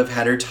loved to have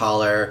had her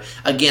taller.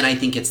 Again, I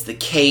think it's the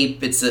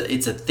cape. It's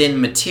a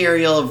thin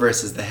material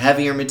versus the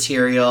heavier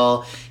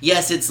material.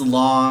 Yes, it's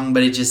long,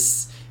 but it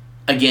just,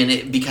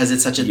 again, because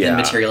it's such a thin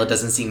material, it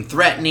doesn't seem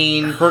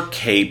threatening. Her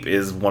cape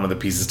is one of the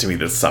pieces to me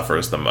that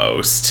suffers the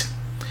most.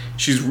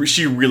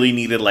 She really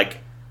needed like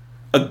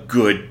a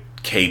good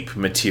cape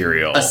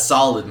material. A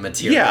solid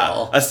material.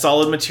 Yeah, a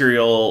solid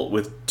material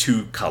with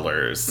two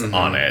colors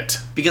on it.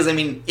 Because, I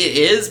mean, it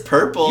is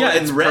purple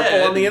and it's red.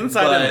 purple on the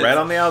inside and red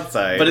on the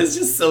outside. But it's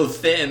just so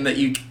thin that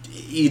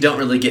you don't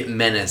really get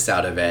menace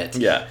out of it.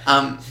 Yeah.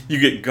 You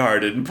get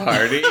garden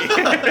party.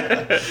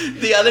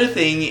 The other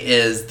thing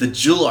is the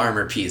jewel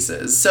armor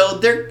pieces. So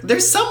they're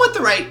somewhat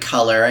the right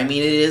color. I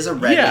mean, it is a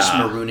reddish,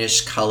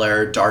 maroonish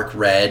color, dark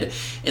red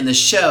in the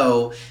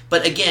show.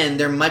 But again,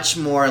 they're much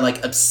more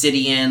like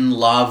obsidian,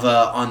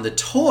 lava on the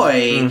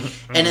toy.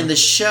 Mm-hmm. And in the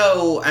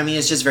show, I mean,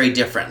 it's just very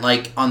different.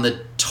 Like, on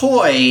the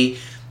toy,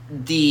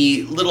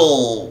 the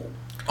little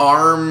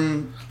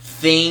arm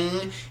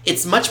thing,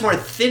 it's much more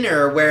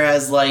thinner,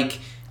 whereas like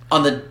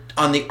on the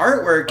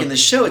artwork in the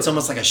show, it's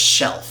almost like a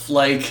shelf.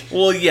 Like,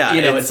 well, yeah,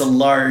 you know, it's a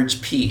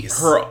large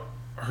piece.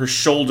 Her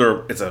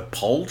shoulder is a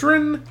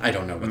pauldron? I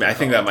don't know. I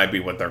think that might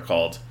be what they're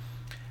called.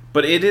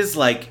 But it is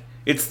like,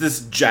 it's this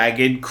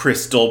jagged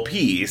crystal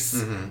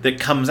piece that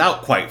comes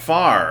out quite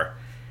far.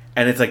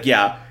 And it's like,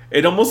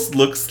 it almost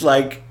looks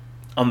like,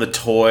 on the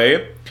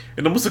toy,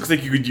 it almost looks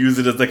like you could use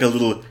it as like a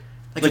little...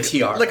 Like a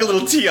tiara. Like a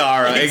little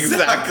tiara,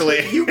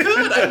 exactly. You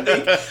could. I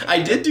think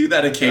I did do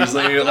that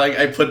occasionally. Like,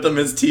 I put them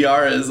as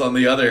tiaras on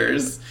the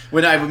others.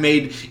 When I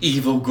made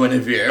Evil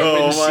Guinevere,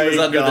 when she was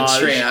under the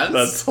trance.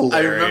 That's hilarious.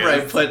 I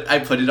remember I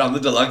put it on the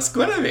deluxe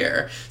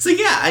Guinevere. So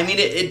yeah, I mean,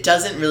 it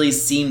doesn't really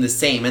seem the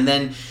same. And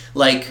then,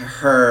 like,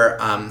 her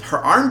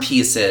arm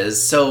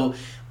pieces, so...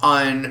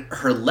 On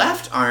her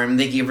left arm,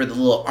 they gave her the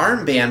little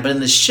armband, but in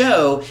the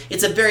show,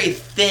 it's a very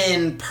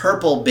thin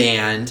purple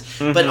band.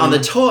 Mm-hmm. But on the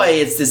toy,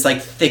 it's this like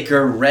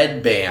thicker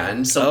red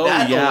band. So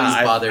that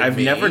always bothered me. I've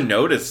never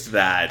noticed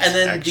that. And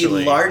then the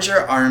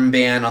larger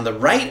armband on the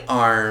right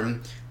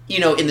arm, you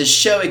know, in the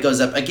show, it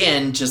goes up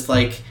again, just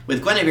like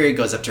with Guinevere, it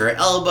goes up to her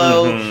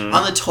elbow. Mm-hmm.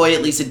 On the toy,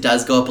 at least it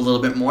does go up a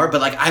little bit more,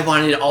 but like I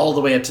wanted it all the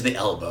way up to the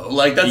elbow.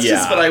 Like that's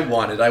just what I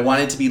wanted. I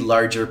wanted it to be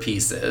larger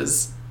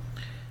pieces.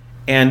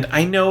 And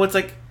I know it's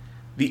like,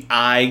 the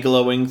eye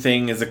glowing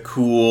thing is a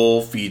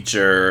cool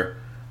feature,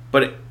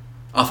 but...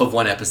 Off of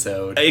one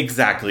episode.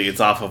 Exactly.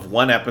 It's off of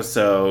one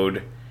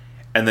episode,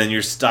 and then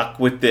you're stuck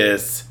with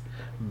this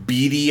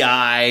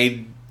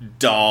beady-eyed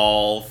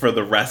doll for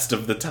the rest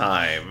of the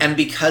time. And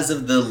because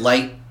of the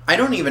light... I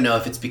don't even know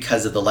if it's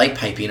because of the light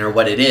piping or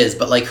what it is,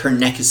 but, like, her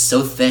neck is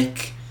so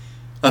thick.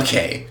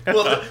 Okay.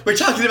 Well, we're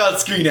talking about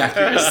screen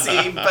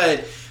accuracy,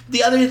 but...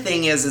 The other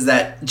thing is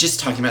that, just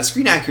talking about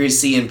screen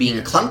accuracy and being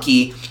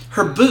clunky,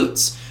 her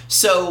boots...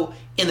 So,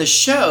 in the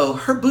show,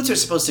 her boots are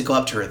supposed to go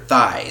up to her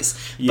thighs.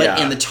 But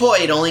in the toy,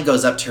 it only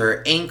goes up to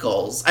her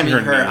ankles. I mean,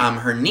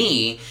 her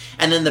knee.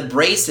 And then the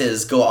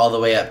braces go all the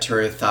way up to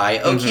her thigh.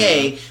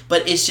 Okay,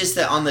 but it's just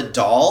that on the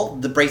doll,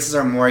 the braces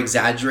are more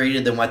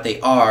exaggerated than what they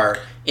are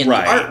in the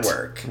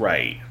artwork.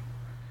 Right.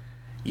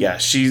 Yeah,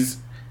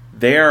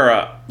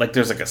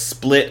 there's like a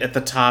split at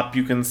the top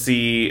you can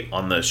see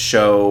on the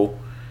show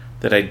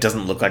that it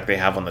doesn't look like they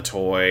have on the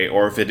toy,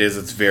 or if it is,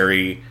 it's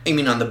very... You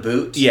mean on the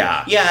boot?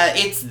 Yeah. Yeah,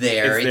 it's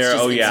there. It's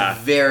there. It's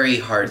very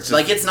hard.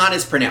 It's not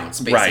as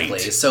pronounced, basically.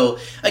 Right. So,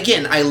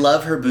 again, I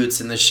love her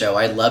boots in the show.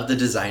 I love the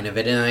design of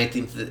it, and I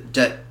think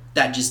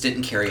that just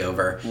didn't carry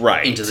over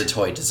into the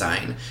toy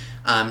design.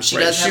 She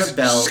does have a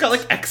belt. She's got,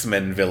 like,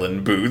 X-Men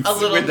villain boots. A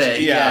little bit,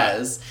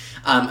 yes.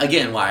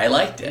 Again, why I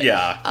liked it.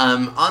 Yeah.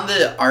 On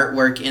the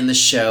artwork in the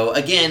show,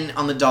 again,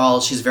 on the doll,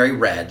 she's very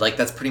red. Like,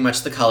 that's pretty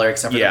much the color,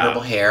 except for the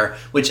purple hair,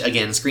 which,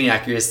 again, screen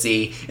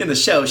accuracy. In the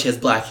show, she has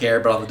black hair,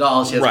 but on the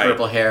doll, she has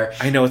purple hair.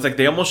 I know, it's like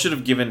they almost should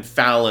have given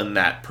Fallon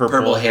that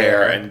purple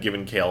hair and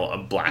given Kale a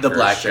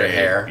blacker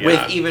hair.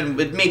 Yeah.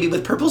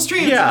 With purple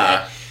strands in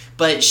it.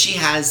 But she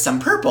has some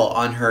purple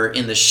on her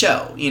in the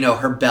show. You know,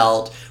 her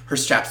belt, her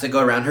straps that go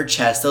around her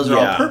chest, those are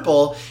all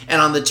purple. And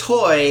on the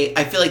toy,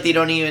 I feel like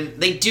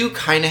they do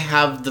kind of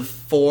have the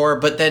 4,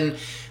 but then,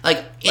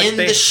 in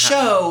the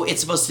show, it's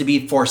supposed to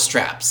be 4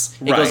 straps.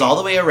 It goes all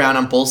the way around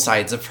on both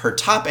sides of her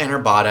top and her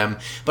bottom.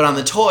 But on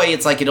the toy,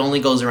 it's like it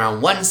only goes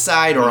around one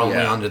side or only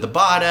onto the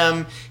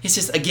bottom. It's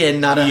just, again,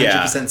 not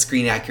 100%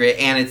 screen accurate,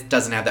 and it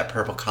doesn't have that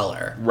purple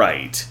color.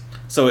 Right.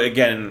 So,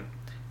 again...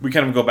 We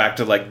kind of go back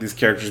to, like, these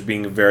characters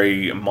being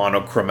very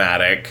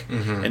monochromatic,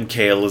 and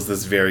Kale is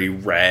this very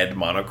red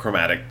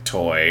monochromatic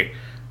toy,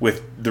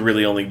 with the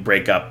really only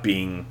breakup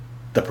being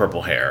the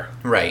purple hair.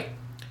 Right.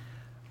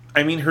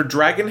 I mean, her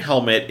dragon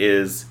helmet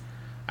is...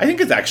 I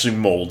think it's actually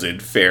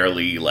molded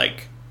fairly,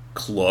 like,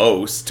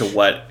 close to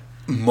what...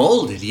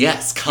 Molded,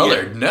 yes.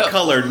 Colored, no.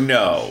 Colored,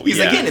 no. Because,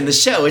 again, in the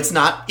show, it's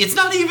not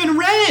even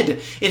red.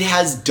 It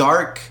has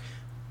dark,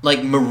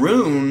 like,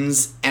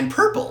 maroons and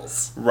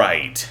purples.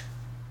 Right.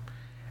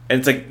 And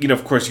it's like,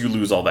 of course you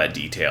lose all that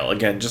detail.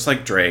 Again, just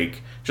like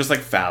Drake, just like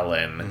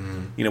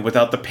Fallon,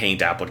 without the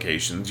paint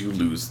applications, you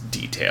lose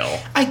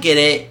detail. I get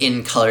it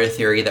in color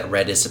theory that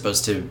red is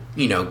supposed to,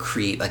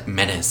 create like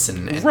menace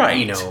and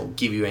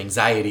give you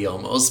anxiety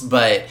almost.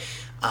 But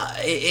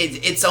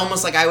it's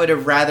almost like I would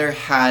have rather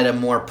had a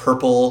more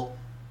purple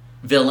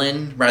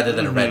villain rather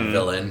than a red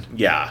villain.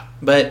 Yeah.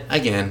 But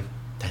again,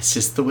 that's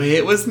just the way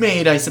it was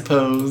made, I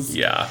suppose.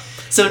 Yeah.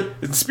 So,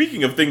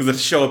 speaking of things that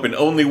show up in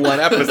only one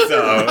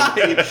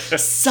episode,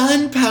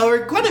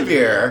 Sun-powered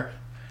Guinevere,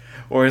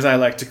 or as I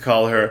like to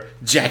call her,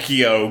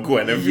 Jackie O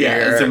Guinevere.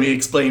 Yes, and we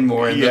explain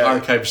more in the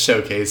Archive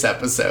Showcase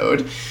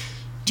episode.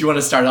 Do you want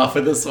to start off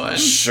with this one?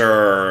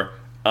 Sure.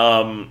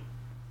 Number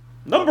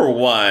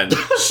 1,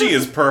 she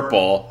is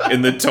purple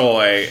in the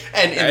toy,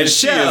 and in the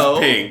show,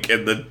 she is pink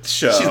in the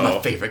show. She's my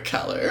favorite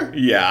color.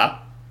 Yeah.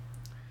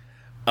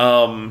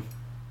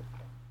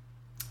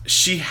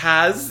 She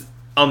has.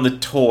 On the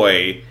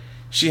toy,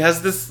 she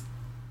has this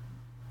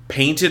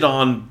painted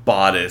on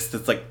bodice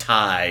that's like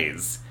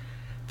ties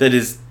that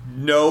is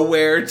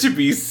nowhere to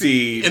be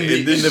seen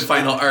in the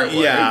final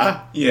artwork.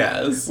 Yeah.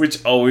 Yes.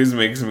 Which always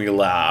makes me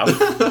laugh.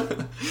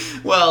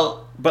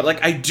 Well, but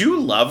like I do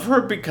love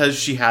her because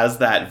she has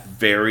that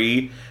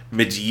very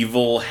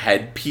medieval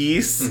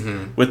headpiece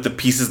with the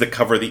pieces that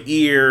cover the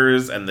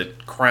ears and the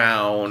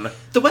crown.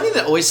 The one thing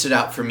that always stood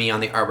out for me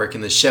on the artwork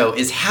in the show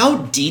is how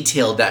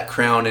detailed that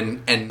crown and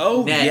neck and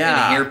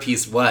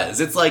hairpiece was.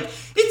 It's like,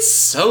 it's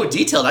so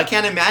detailed. I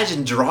can't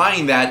imagine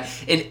drawing that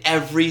in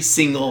every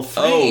single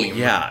frame. Oh,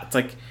 yeah. It's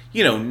like,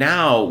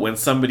 now when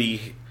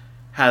somebody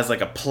has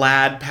like a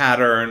plaid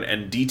pattern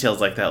and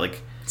details like that,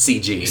 like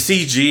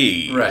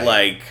CG. Right.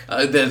 Like...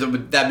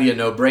 that'd be a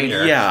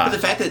no-brainer. Yeah. But the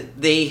fact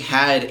that they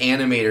had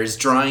animators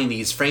drawing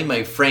these frame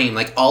by frame,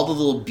 like all the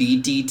little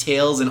bead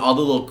details and all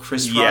the little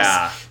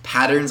crisscross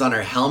patterns on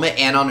her helmet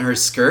and on her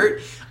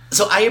skirt...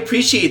 So I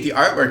appreciate the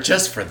artwork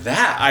just for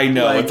that. I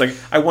know. It's like,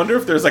 I wonder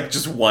if there's like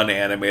just one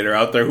animator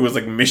out there whose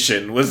like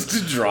mission was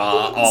to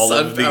draw all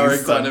of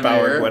these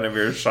Sun-powered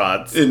Guinevere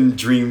shots. In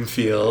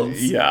Dreamfields.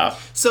 Yeah.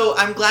 So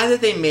I'm glad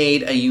that they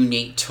made a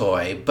unique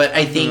toy, but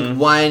I think,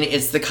 one,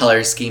 it's the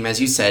color scheme, as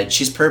you said.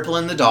 She's purple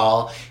in the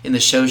doll. In the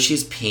show,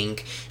 she's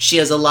pink. She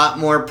has a lot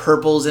more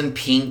purples and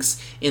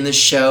pinks in the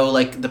show,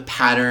 like the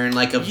pattern,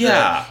 like of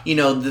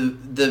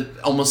the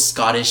almost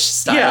Scottish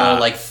style,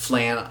 like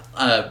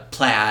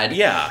plaid.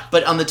 Yeah.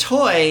 But on the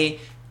toy,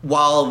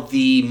 while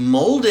the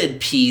molded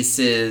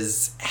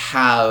pieces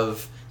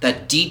have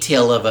that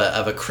detail of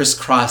a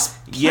crisscross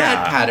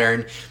plaid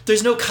pattern,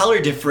 there's no color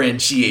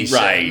differentiation.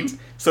 Right.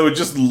 So it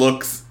just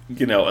looks,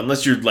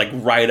 unless you're like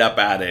right up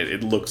at it,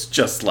 it looks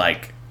just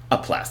like a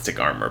plastic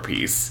armor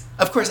piece.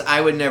 Of course, I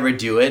would never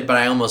do it, but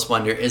I almost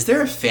wonder, is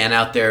there a fan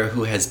out there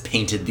who has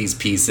painted these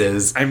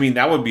pieces? I mean,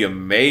 that would be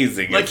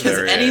amazing. Like, has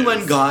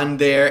anyone gone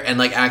there and,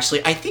 like,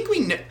 actually... I think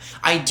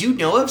I do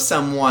know of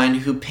someone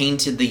who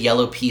painted the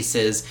yellow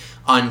pieces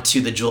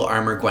onto the Jewel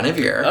Armor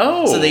Guinevere.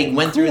 Oh, so they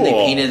went through and they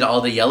painted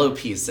all the yellow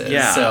pieces.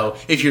 Yeah. So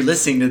if you're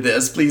listening to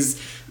this,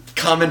 please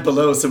comment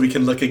below so we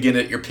can look again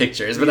at your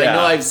pictures. But I Yeah.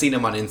 know I've seen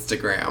them on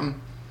Instagram.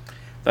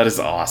 That is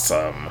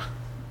awesome.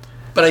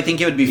 But I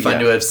think it would be fun Yeah.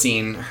 to have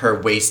seen her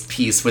waist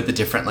piece with the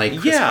different, like,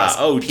 Christmas Yeah,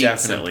 oh, pinks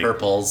definitely. and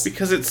purples.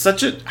 Because it's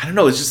such a, I don't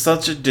know, it's just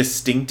such a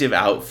distinctive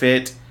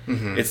outfit.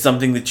 Mm-hmm. It's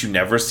something that you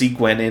never see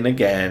Gwen in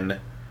again.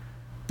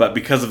 But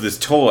because of this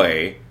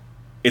toy,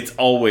 it's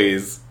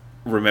always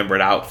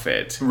remembered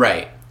outfit.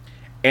 Right.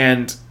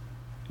 And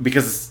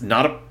because it's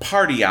not a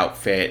party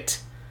outfit,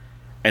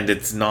 and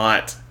it's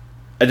not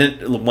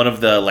one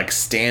of the, like,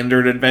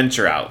 standard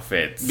adventure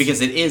outfits. Because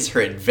it is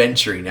her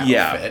adventuring outfit.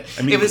 Yeah.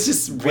 I mean, it was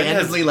just Gwen has-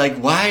 randomly like,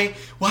 why?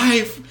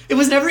 It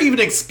was never even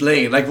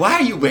explained. Like, why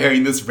are you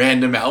wearing this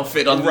random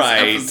outfit on this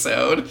Right.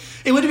 episode?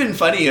 It would have been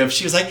funny if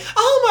she was like,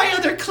 oh, my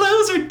other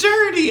clothes are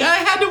dirty. I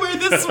had to wear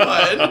this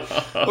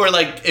one. Or,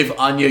 like, if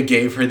Anya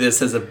gave her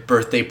this as a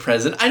birthday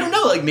present. I don't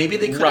know. Like, maybe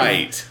they could have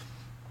Right.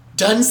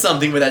 done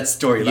something with that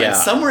storyline. Yeah.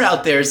 Somewhere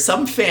out there,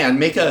 some fan,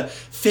 make a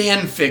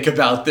fanfic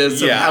about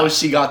this of Yeah. how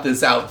she got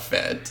this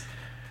outfit.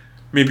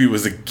 Maybe it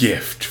was a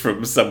gift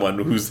from someone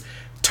whose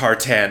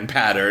tartan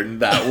pattern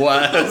that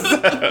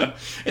was.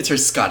 It's her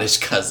Scottish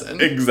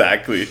cousin.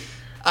 Exactly.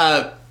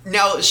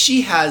 Now,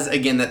 she has,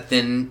 again, that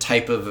thin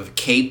type of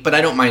cape, but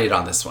I don't mind it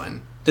on this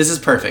one. This is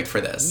perfect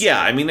for this.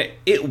 Yeah, I mean,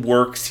 it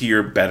works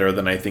here better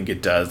than I think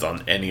it does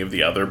on any of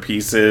the other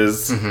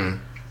pieces. Mm-hmm.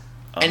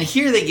 And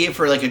here they gave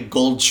her, like, a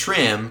gold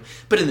trim,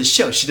 but in the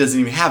show, she doesn't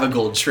even have a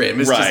gold trim.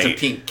 It's just a Right.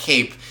 pink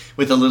cape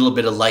with a little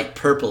bit of light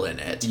purple in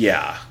it.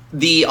 Yeah.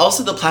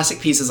 Also, the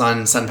plastic pieces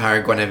on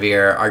Sunpower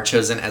Guinevere are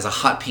chosen as a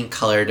hot pink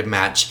color to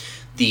match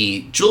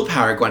the Jewel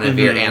Power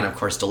Guinevere and, of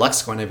course,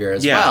 Deluxe Guinevere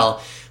as Yeah.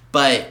 well.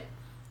 But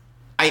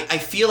I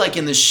feel like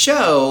in the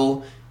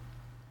show,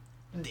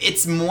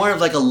 it's more of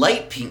like a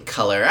light pink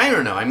color. I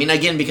don't know. I mean,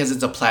 again, because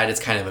it's a plaid, it's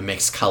kind of a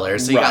mixed color.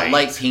 So you got Right.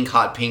 light pink,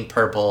 hot pink,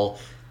 purple,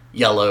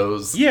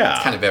 yellows. Yeah.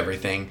 It's kind of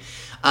everything.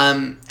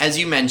 As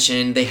you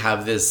mentioned, they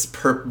have this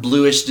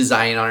bluish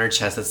design on her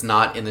chest that's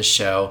not in the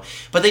show.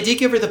 But they did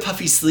give her the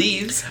puffy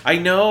sleeves. I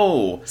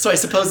know. So I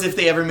suppose if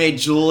they ever made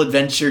Jewel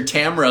Adventure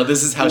Tamara,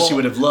 this is how she Well,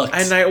 would have looked.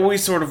 And I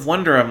always sort of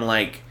wonder, I'm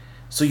like,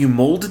 so you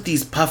molded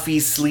these puffy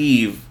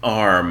sleeve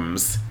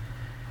arms.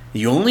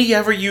 You only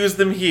ever use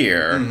them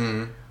here.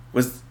 Mm-hmm.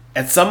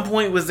 At some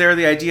point, was there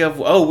the idea of,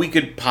 oh, we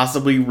could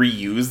possibly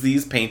reuse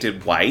these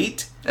painted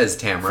white As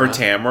Tamara. for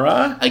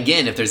Tamara?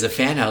 Again, if there's a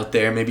fan out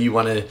there, maybe you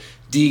want to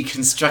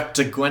deconstruct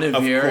a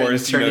Guinevere Of and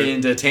course, turn you know, it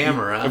into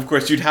Tamara. Of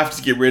course, you'd have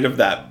to get rid of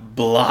that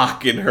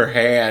block in her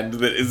hand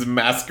that is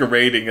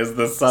masquerading as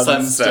the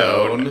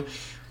Sunstone.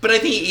 But I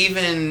think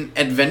even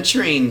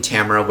adventuring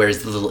Tamara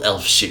wears the little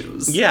elf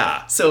shoes.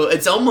 Yeah. So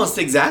it's almost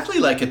exactly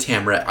like a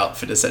Tamara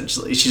outfit,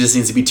 essentially. She just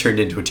needs to be turned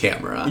into a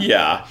Tamara.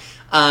 Yeah.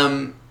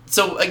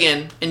 So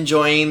again,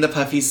 enjoying the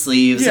puffy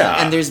sleeves. Yeah.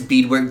 And there's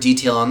beadwork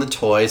detail on the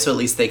toy, so at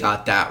least they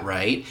got that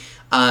right.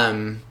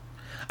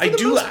 I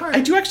do most part.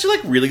 actually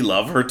really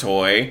love her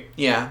toy.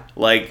 Yeah.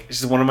 Like,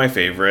 she's one of my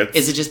favorites.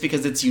 Is it just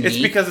because it's unique?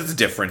 It's because it's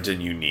different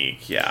and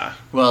unique, yeah.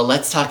 Well,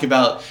 let's talk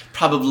about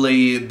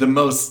probably the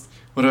most,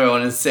 what do I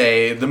want to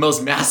say, the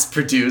most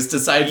mass-produced,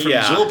 aside from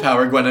Yeah. Jewel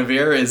Power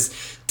Guinevere, is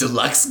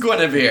Deluxe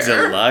Guinevere.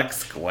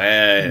 Deluxe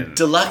Gwen.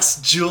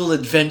 Deluxe Jewel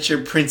Adventure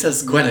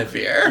Princess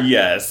Guinevere.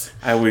 Yes.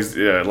 I always,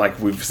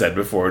 like we've said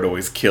before, it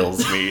always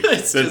kills me.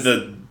 It's that just-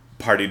 the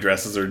party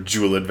dresses are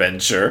Jewel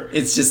Adventure.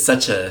 It's just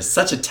such a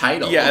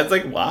title. Yeah, it's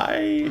like,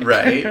 why?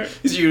 Right?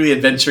 He's usually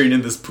adventuring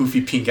in this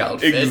poofy pink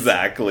outfit.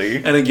 Exactly.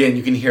 And again,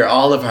 you can hear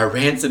all of our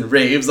rants and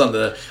raves on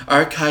the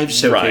archive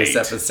showcase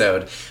Right.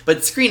 episode.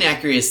 But screen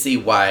accuracy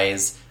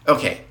wise,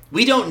 okay,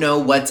 we don't know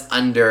what's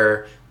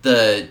under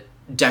the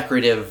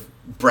decorative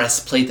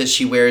breastplate that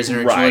she wears in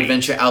her Jewel Right.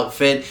 Adventure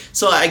outfit.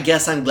 So I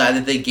guess I'm glad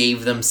that they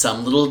gave them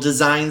some little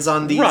designs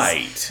on these.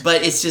 Right.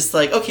 But it's just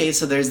like, okay,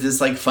 so there's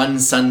this like fun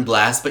sun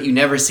blast, but you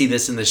never see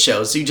this in the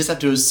show. So you just have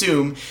to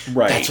assume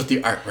Right. that's what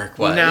the artwork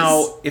was.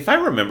 Now, if I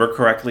remember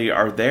correctly,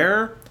 are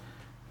there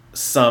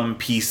some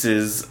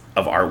pieces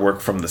of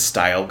artwork from the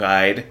style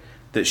guide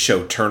that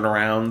show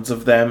turnarounds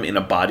of them in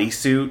a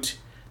bodysuit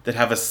that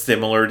have a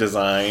similar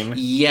design?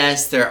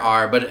 Yes, there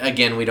are, but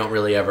again, we don't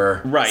really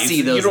ever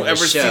see those. You don't in the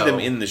ever show. see them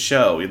in the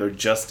show. They're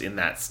just in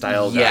that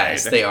style guide.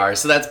 Yes, they are.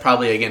 So that's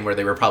probably again where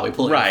they were probably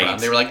pulling Right. from.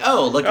 They were like,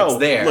 "Oh, look, it's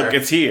there. Look,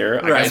 it's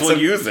here. I Right, guess we'll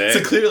use it.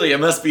 So clearly, it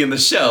must be in the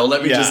show.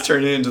 Let me Yeah. just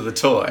turn it into the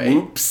toy."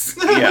 Oops.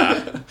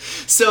 Yeah.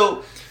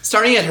 So,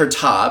 starting at her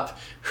top,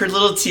 her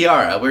little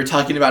tiara. We were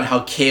talking about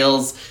how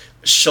Kale's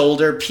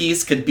shoulder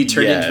piece could be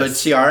turned into a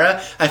Yes.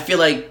 tiara. I feel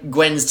like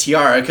Gwen's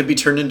tiara could be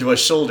turned into a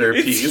shoulder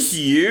It's piece.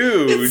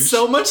 huge. It's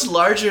so much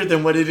larger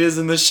than what it is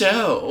in the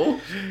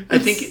show. I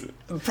think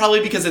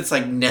probably because it's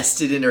like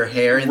nested in her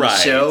hair in the Right.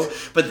 show,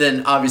 but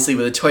then obviously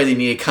with a toy they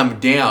need to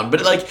come down.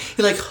 But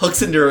it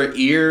hooks into her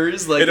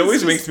ears. Like It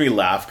always makes me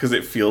laugh because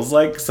it feels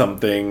like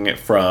something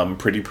from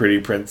Pretty Pretty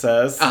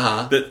Princess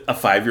Uh-huh. that a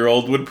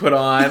 5-year-old would put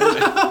on.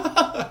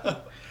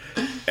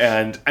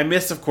 And I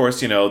miss, of course,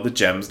 the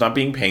gems not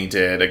being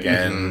painted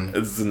again.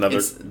 This is another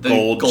It's the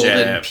golden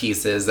gem.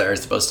 pieces that are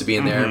supposed to be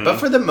in there. But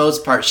for the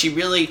most part, she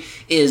really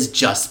is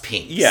just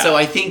pink. Yeah. So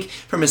I think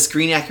from a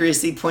screen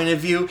accuracy point of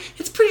view,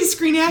 it's pretty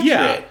screen accurate.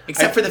 Yeah.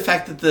 Except for the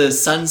fact that the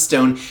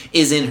sunstone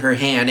is in her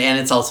hand and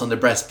it's also on the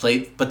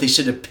breastplate, but they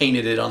should have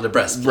painted it on the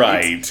breastplate.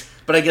 Right.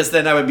 But I guess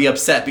then I would be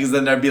upset because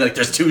then I'd be like,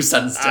 there's two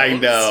sunstones. I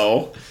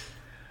know.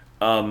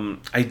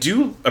 I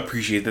do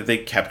appreciate that they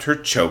kept her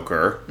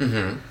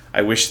choker.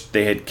 I wish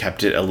they had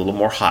kept it a little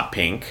more hot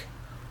pink.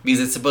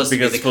 Because it's supposed to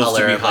be the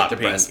color of like, the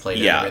breastplate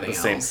and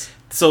everything else.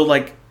 So,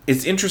 like,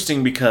 it's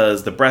interesting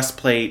because the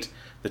breastplate,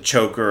 the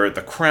choker,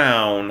 the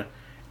crown,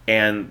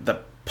 and the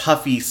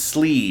puffy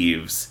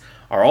sleeves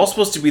are all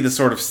supposed to be the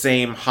sort of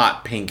same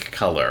hot pink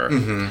color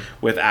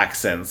with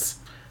accents.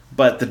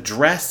 But the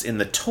dress in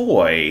the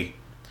toy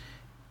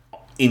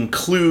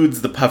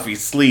includes the puffy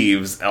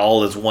sleeves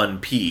all as one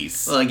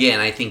piece. Well, again,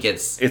 I think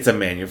it's a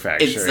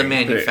manufacturing. It's a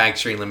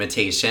manufacturing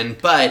limitation,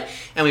 but,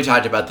 and we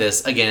talked about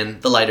this, again,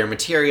 the lighter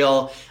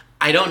material.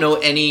 I don't know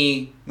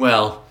any,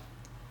 well,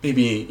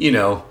 maybe,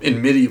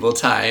 in medieval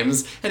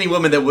times, any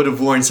woman that would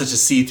have worn such a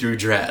see-through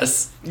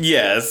dress.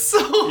 Yes.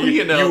 So,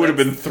 you would have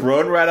been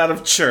thrown right out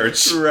of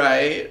church.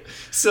 Right.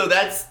 So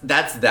that's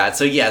that.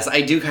 So yes,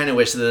 I do kind of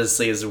wish that the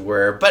sleeves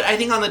were, but I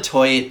think on the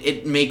toy,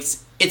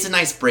 it's a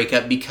nice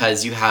breakup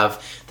because you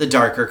have the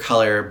darker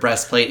color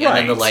breastplate and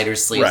then the lighter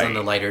sleeves and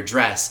the lighter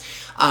dress.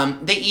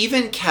 They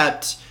even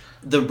kept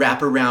the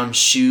wraparound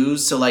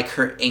shoes, so like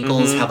her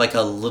ankles have like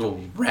a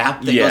little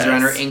wrap that goes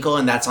around her ankle,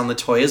 and that's on the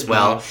toy as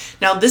well.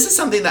 Now, this is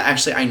something that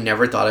actually I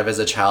never thought of as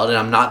a child, and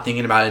I'm not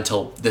thinking about it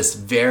until this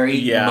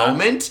very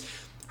moment.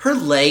 Her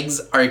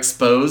legs are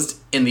exposed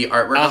in the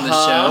artwork on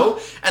the show,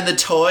 and the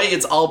toy,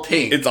 it's all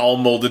pink. It's all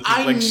molded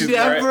pink. You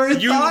never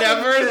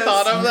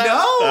thought of that?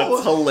 No!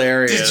 That's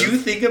hilarious. Did you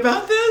think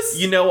about this?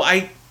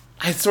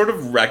 I sort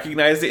of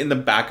recognized it in the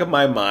back of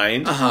my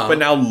mind, but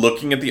now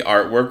looking at the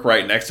artwork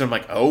right next to it, I'm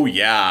like, oh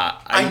yeah.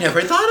 I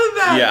never thought of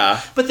that.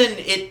 Yeah. But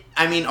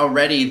then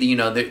already,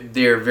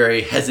 they're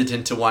very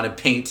hesitant to want to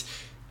paint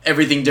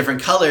everything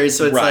different colors,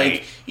 so it's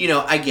like,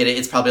 I get it,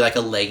 it's probably like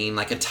a legging,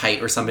 like a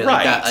tight or something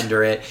like that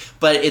under it,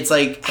 but it's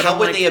like, how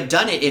would they have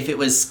done it if it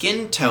was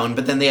skin tone,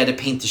 but then they had to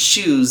paint the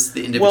shoes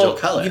the individual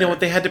color? You know what,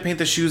 they had to paint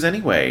the shoes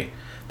anyway.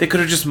 They could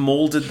have just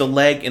molded the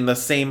leg in the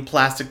same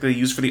plastic they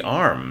use for the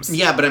arms.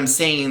 Yeah, but I'm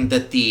saying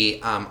that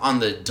the on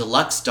the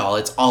deluxe doll,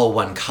 it's all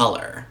one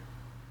color.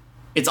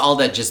 It's all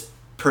that just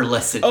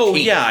pearlescent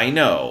pink. Yeah, I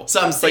know.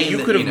 So I'm saying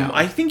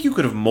I think you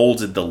could have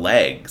molded the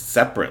leg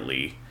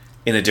separately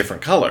in a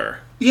different color.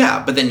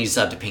 Yeah, but then you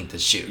still have to paint the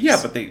shoes. Yeah,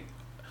 but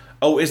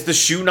is the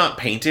shoe not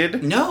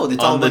painted? No,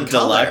 it's all one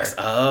deluxe?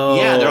 color. Oh.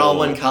 Yeah, they're all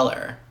one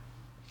color.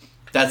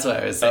 That's what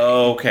I was saying.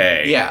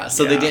 Okay. Yeah,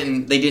 so they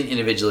didn't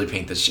individually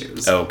paint the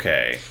shoes.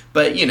 Okay.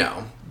 But,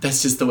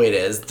 that's just the way it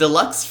is.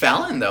 Deluxe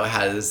Fallon, though,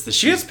 has the shoes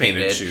She has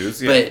painted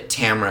shoes, but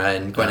Tamara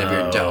and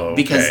Guinevere don't.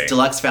 Because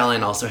Deluxe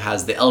Fallon also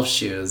has the elf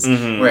shoes,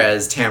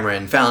 whereas Tamara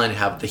and Fallon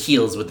have the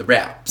heels with the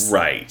wraps.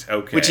 Right,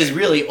 okay. Which is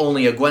really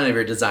only a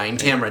Guinevere design.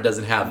 Tamara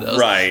doesn't have those.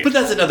 Right. But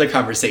that's another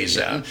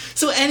conversation. Yeah.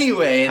 So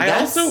anyway, I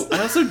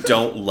also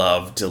don't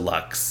love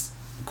Deluxe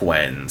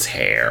Gwen's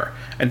hair.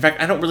 In fact,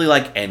 I don't really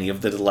like any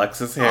of the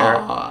Deluxe's hair.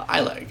 Aw,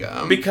 I like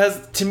them.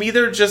 Because to me,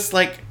 they're just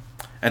like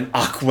an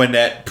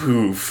Aquanet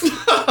poof.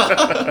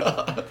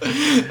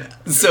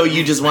 So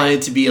you just wanted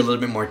it to be a little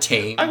bit more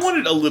tame? I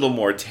wanted a little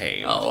more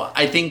tame. Oh,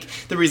 I think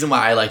the reason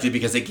why I liked it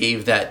because it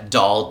gave that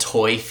doll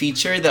toy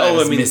feature that I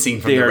was missing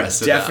from the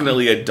rest of them. They're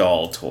definitely a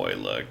doll toy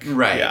look.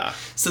 Right. Yeah.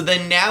 So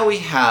then now we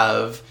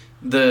have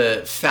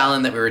the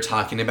Fallon that we were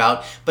talking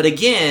about. But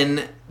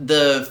again,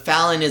 the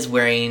Fallon is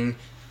wearing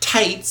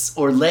tights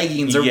or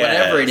leggings or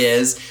whatever it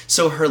is,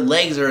 so her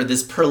legs are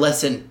this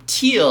pearlescent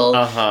teal.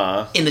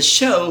 In the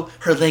show,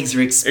 her legs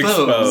are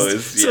exposed.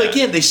 So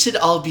again, they should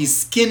all be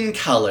skin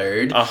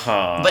colored.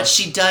 But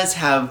she does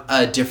have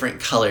a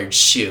different colored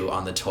shoe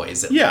on the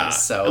toys at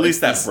least. So at least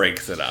that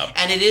breaks it up.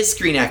 And it is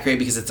screen accurate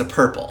because it's a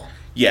purple.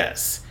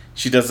 Yes.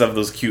 She does have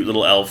those cute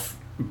little elf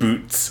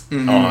boots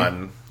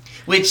on.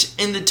 Which,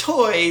 in the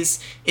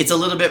toys, it's a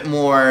little bit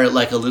more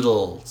like a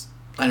little,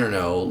 I don't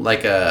know,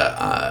 like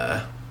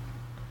a...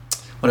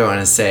 what do I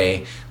want to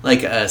say?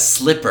 Like a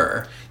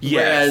slipper. Yes.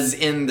 Whereas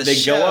in the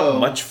show... They go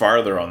up much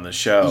farther on the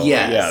show.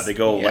 Yes. Yeah, they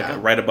go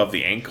like right above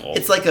the ankle.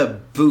 It's like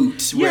a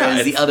boot,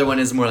 whereas the other one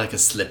is more like a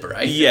slipper,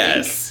 I think.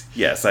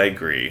 Yes, I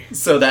agree.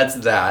 So that's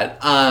that.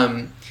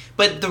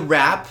 But the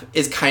wrap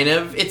is kind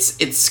of...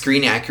 It's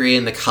screen accurate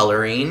in the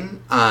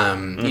coloring.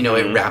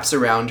 It wraps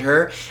around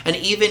her. And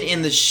even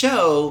in the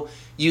show...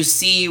 You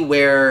see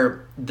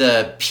where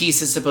the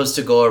piece is supposed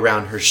to go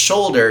around her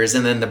shoulders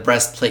and then the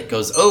breastplate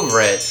goes over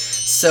it.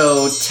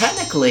 So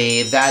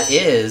technically, that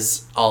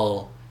is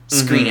all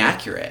screen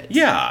accurate.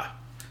 Yeah.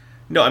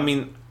 No, I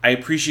mean, I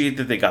appreciate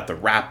that they got the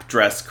wrap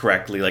dress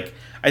correctly. Like,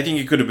 I think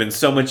it could have been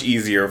so much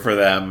easier for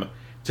them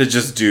to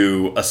just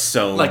do a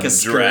sewn like a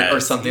skirt dress.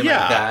 or something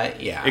like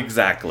that. Yeah,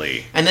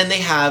 exactly. And then they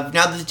have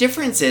now the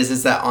difference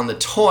is that on the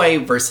toy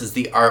versus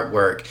the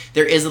artwork,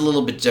 there is a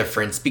little bit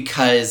difference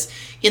because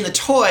in the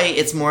toy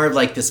it's more of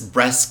like this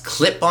breast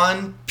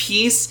clip-on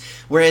piece,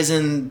 whereas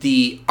in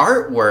the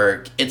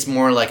artwork it's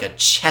more like a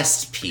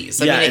chest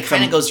piece. I mean, it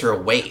kind of goes to her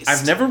waist.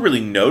 I've never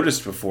really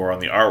noticed before on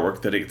the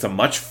artwork that it's a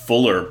much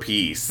fuller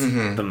piece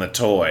than the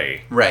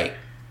toy. Right.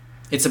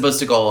 It's supposed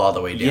to go all the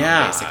way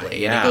down,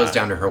 basically. And it goes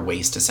down to her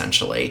waist,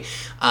 essentially.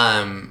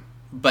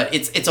 But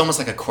it's almost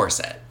like a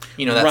corset.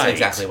 You know, that's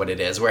exactly what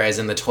it is. Whereas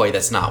in the toy,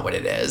 that's not what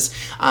it is.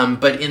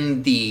 But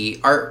in the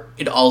art,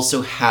 it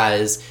also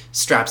has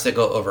straps that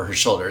go over her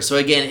shoulders. So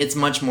again, it's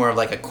much more of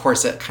like a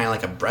corset, kind of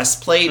like a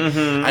breastplate.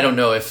 I don't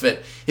know if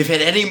at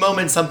any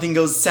moment something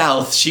goes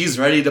south, she's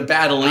ready to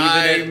battle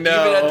even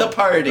at the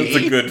party.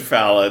 That's a good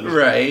Fallon.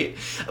 Right.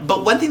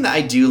 But one thing that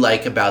I do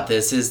like about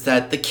this is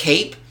that the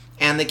cape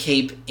and the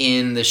cape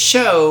in the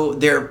show,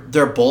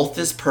 they're both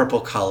this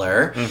purple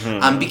color.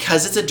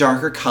 Because it's a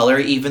darker color,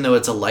 even though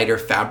it's a lighter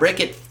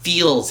fabric, it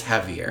feels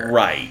heavier.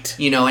 Right.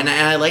 You know, and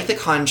I like the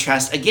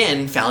contrast.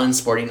 Again, Fallon's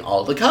sporting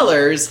all the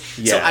colors.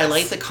 Yes. So I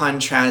like the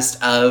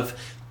contrast of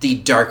the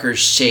darker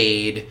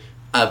shade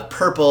of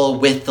purple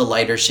with the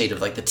lighter shade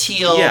of like the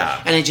teal.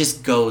 Yeah. And it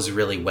just goes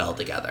really well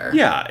together.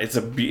 Yeah,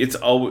 it's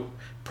always,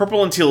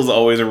 purple and teal is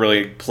always a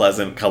really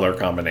pleasant color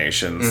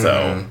combination,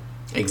 so...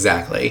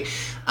 Exactly.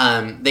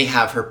 They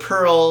have her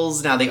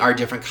pearls. Now they are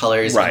different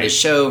colors in the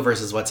show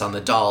versus what's on the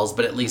dolls,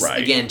 but at least,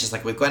 again, just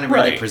like with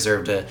Guinevere, they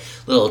preserved a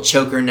little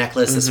choker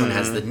necklace. This one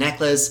has the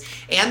necklace.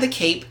 And the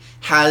cape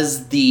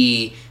has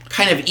the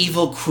kind of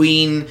evil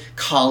queen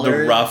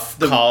collar. The rough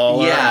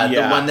collar. Yeah,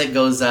 the one that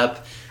goes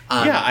up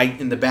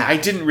in the back. I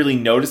didn't really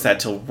notice that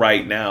till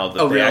right now,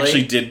 that they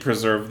actually did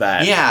preserve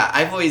that. Yeah,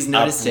 I've always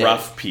noticed it.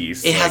 Rough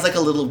piece. It has like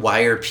a little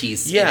wire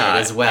piece in it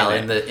as well,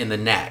 in the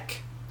neck.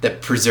 That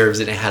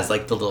preserves it. It has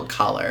like the little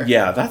collar.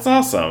 Yeah, that's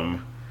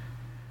awesome.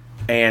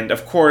 And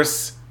of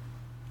course,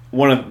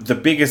 one of the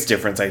biggest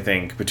difference I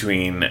think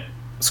between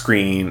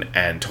screen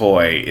and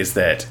toy is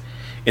that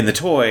in the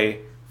toy,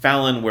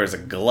 Fallon wears a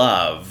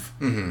glove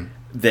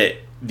that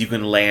you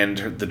can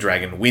land the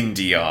dragon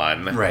Windy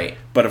on. Right.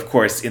 But of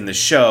course, in the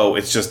show,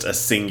 it's just a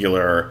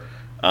singular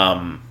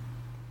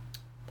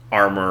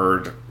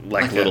armored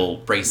like little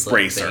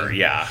bracer thing.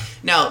 Yeah.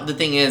 Now the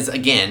thing is,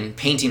 again,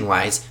 painting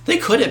wise, they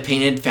could have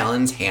painted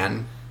Fallon's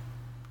hand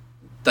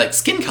like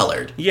skin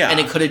colored. Yeah. And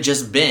it could have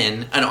just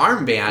been an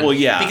armband. Well,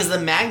 yeah. Because the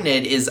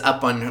magnet is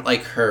up on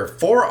like her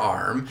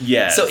forearm.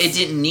 Yes. So it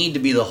didn't need to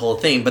be the whole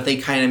thing, but they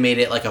kind of made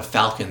it like a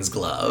falcon's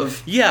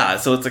glove. Yeah,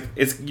 so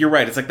you're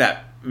right, it's like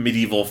that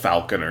medieval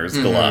falconer's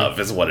glove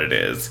is what it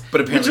is.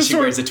 But apparently she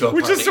wears it to a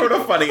party. Which is sort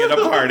of funny at a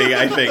party,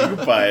 I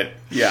think, but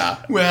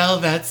yeah. Well,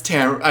 that's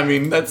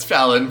that's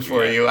Fallon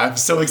for you. I'm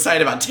so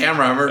excited about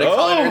Tamara. I'm already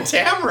calling her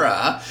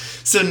Tamara.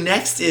 So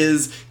next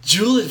is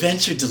Jewel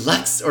Adventure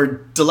Deluxe or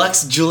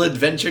Deluxe Jewel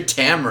Adventure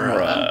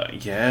Tamara.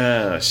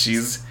 Yeah,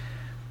 she's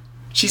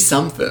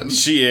something.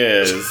 She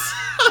is.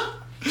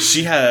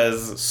 She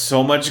has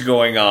so much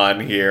going on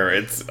here.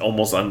 It's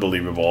almost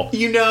unbelievable.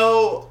 You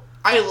know,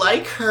 I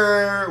like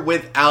her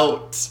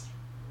without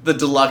the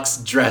deluxe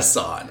dress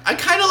on. I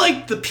kind of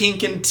like the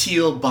pink and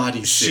teal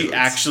bodysuit. She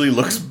actually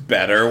looks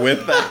better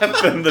with that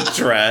than the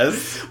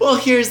dress. Well,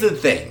 here's the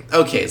thing.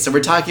 Okay, so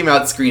we're talking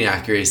about screen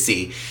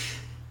accuracy.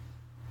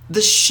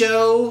 The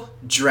show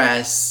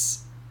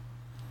dress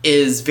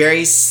is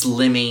very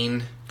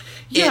slimming.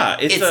 Yeah,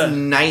 it's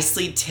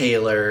nicely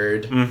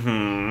tailored.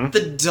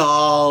 The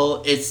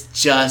doll, it's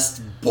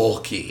just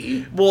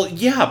bulky. Well,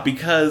 yeah,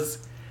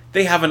 because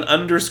they have an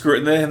underskirt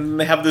and then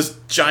they have this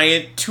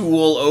giant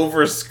tulle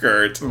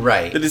overskirt.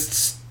 Right. That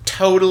is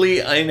totally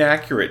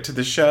inaccurate to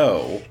the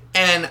show.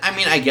 And, I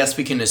mean, I guess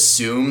we can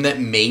assume that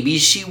maybe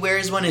she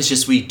wears one. It's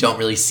just we don't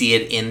really see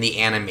it in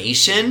the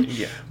animation.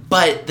 Yeah.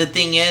 But the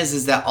thing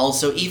is that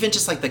also, even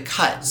just like the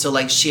cut, so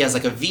like she has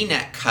like a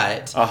V-neck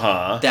cut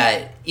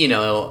that, you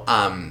know,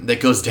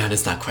 that goes down.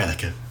 It's not quite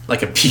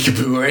like a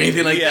peekaboo or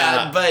anything like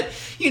that. But,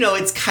 you know,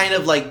 it's kind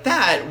of like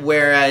that,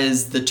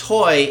 whereas the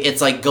toy, it's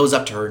like goes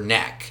up to her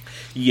neck.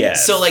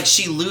 Yes. So, like,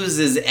 she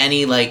loses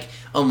any, like,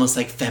 almost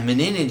like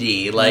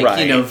femininity, like,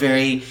 you know,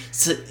 very,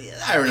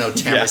 I don't know,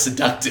 Tamara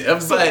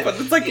seductive, but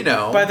it's like, you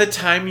know. By the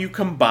time you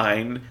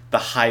combine the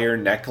higher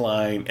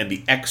neckline and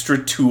the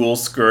extra tulle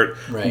skirt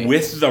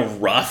with the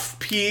rough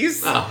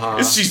piece,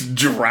 she's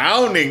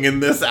drowning in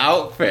this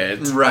outfit.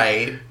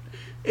 Right.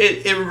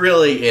 It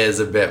really is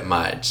a bit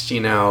much,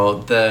 you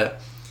know,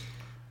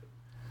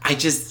 I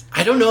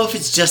don't know if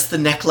it's just the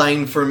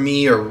neckline for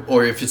me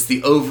or if it's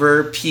the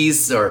over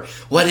piece or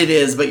what it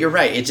is, but you're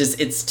right.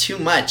 It's too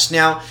much.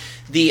 Now,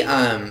 the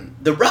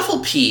ruffle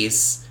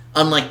piece,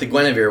 unlike the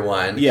Guinevere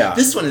one,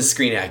 this one is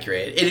screen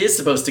accurate. It is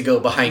supposed to go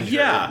behind her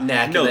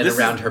neck and then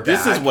around her back.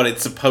 This is what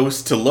it's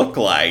supposed to look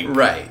like.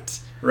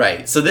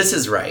 Right. So this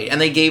is right. And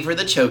they gave her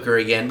the choker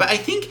again. But I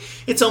think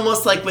it's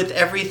almost like with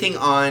everything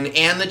on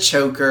and the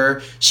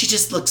choker, she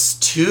just looks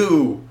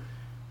too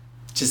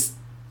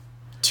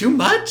too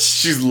much.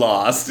 She's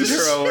lost in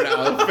her own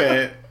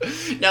outfit.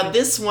 Now,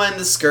 this one,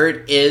 the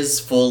skirt is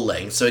full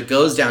length, so it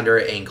goes down to her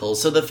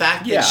ankles. So the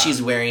fact that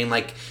she's wearing,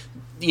 like,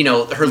 you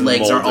know, her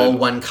legs are all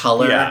one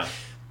color,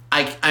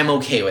 I'm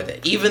okay with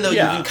it. Even though you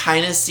can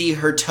kind of see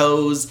her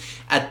toes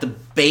at the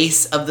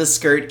base of the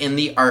skirt in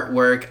the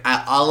artwork,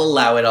 I'll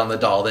allow it on the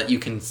doll that you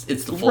can, it's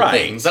the full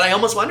thing. But I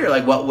almost wonder,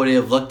 like, what would it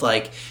have looked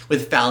like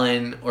with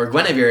Fallon or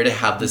Guinevere to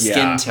have the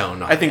skin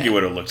tone on I think it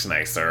would have looked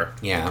nicer,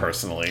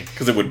 personally,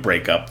 because it would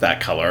break up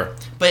that color.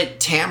 But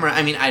Tamara,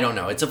 I mean, I don't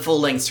know. It's a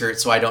full-length skirt,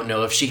 so I don't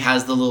know if she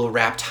has the little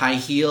wrapped high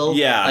heel.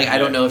 Yeah. Like, I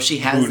don't know if she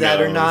has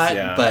that or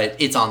not, but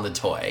it's on the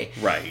toy.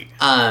 Right.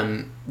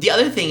 The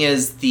other thing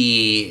is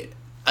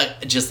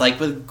just like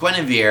with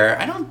Guinevere,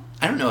 I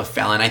don't know if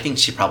Fallon, I think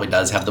she probably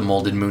does have the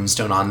molded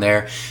moonstone on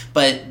there,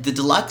 but the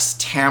deluxe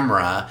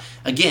Tamara,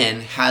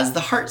 again, has the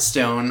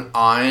heartstone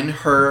on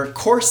her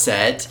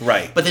corset.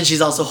 Right. But then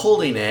she's also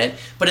holding it.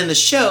 But in the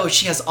show,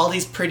 she has all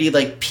these pretty,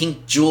 like,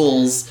 pink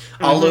jewels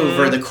all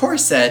over the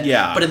corset.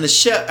 Yeah. But in the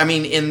show, I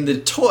mean, in the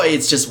toy,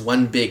 it's just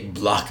one big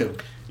block of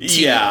teal.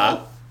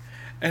 Yeah.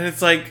 And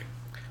it's like,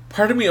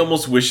 part of me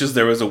almost wishes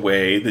there was a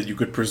way that you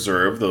could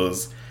preserve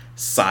those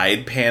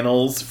side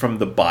panels from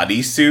the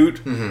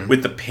bodysuit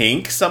with the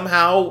pink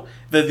somehow,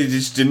 that they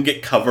just didn't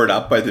get covered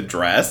up by the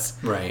dress.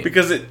 Right.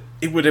 Because it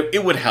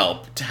would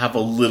help to have a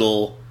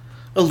little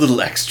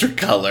extra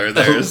color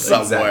there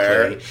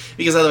somewhere. Exactly.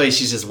 Because otherwise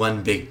she's just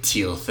one big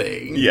teal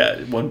thing. Yeah,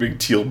 one big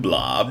teal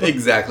blob.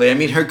 Exactly. I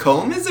mean, her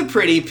comb is a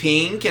pretty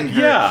pink, and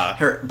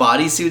her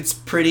bodysuit's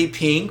pretty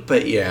pink,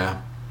 but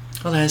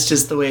well, that's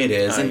just the way it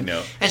is. I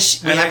know. And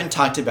we haven't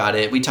talked about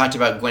it. We talked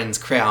about Gwen's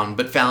crown,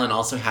 but Fallon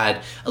also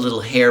had a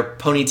little hair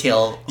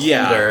ponytail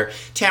holder.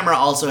 Tamara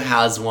also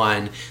has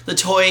one. The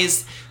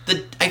toys,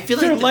 I feel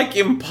like... They're, like,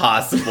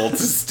 impossible to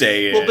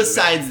stay in. Well,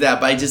 besides that,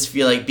 but I just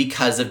feel like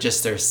because of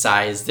just their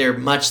size, they're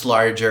much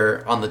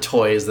larger on the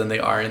toys than they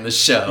are in the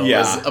show.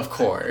 Yeah. Of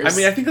course. I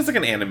mean, I think that's, like,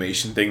 an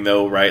animation thing,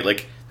 though, right?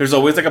 Like, there's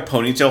always, like, a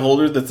ponytail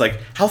holder that's, like,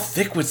 how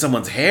thick would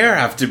someone's hair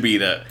have to be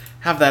to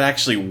have that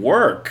actually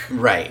work?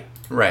 Right.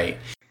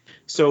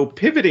 So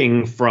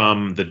pivoting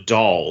from the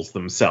dolls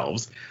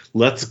themselves,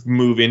 let's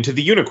move into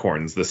the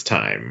unicorns this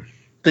time.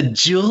 The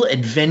Jewel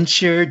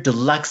Adventure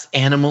Deluxe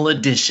Animal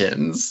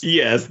Editions.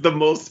 Yes, the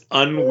most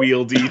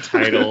unwieldy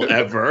title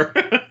ever.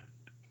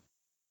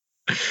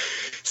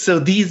 So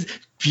these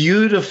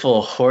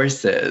beautiful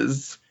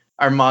horses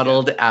are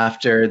modeled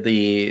after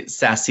the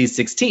Sassy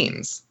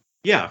 16s.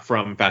 Yeah,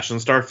 from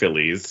Fashion Star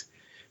Fillies.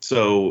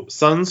 So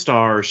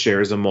Sunstar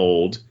shares a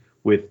mold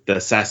with the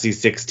Sassy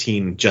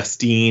 16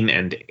 Justine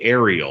and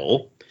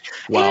Ariel,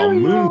 while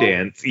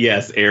Moondance,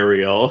 yes,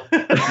 Ariel,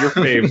 your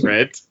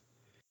favorite,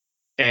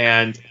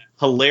 and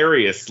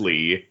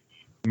hilariously,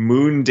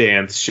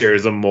 Moondance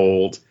shares a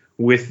mold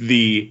with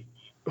the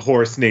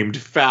horse named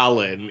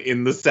Fallon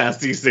in the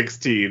Sassy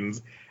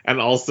 16s, and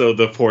also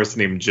the horse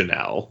named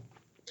Janelle.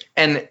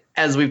 And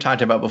as we've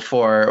talked about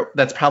before,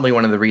 that's probably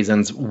one of the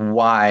reasons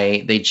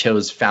why they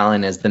chose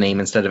Fallon as the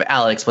name instead of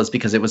Alex, was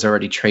because it was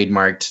already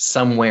trademarked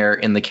somewhere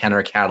in the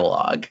Kenner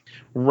catalog.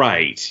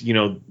 Right. You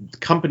know,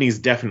 companies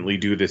definitely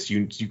do this.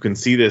 You can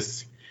see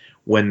this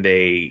when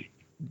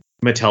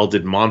Mattel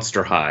did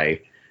Monster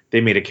High.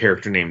 They made a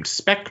character named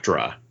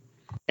Spectra,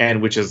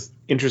 and which is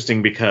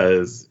interesting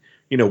because,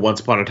 you know, once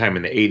upon a time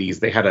in the 80s,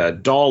 they had a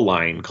doll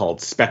line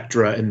called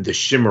Spectra and the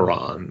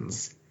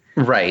Shimmerons.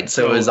 Right,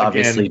 so it was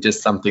obviously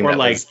just something that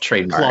was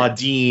trademarked.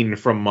 Claudine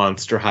from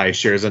Monster High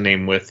shares a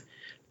name with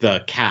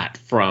the cat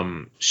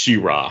from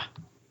She-Ra,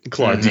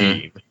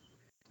 Claudine.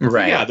 Mm-hmm.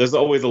 Right. So yeah, there's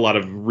always a lot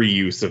of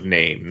reuse of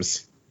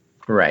names.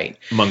 Right.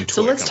 Among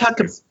toy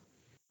companies.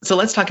 So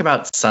let's talk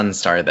about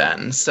Sunstar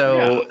then.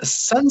 So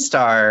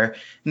Sunstar,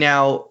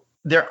 now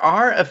there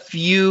are a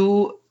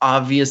few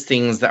obvious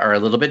things that are a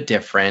little bit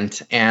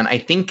different, and I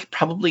think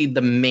probably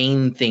the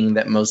main thing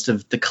that most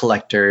of the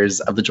collectors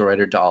of the Jewel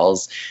Rider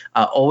dolls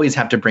always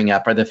have to bring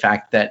up are the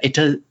fact that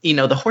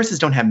the horses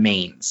don't have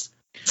manes.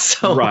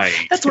 So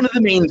that's one of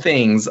the main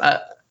things.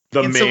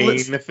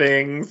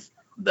 Things.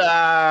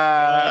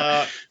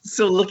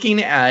 So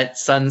looking at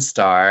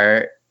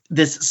Sunstar,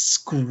 this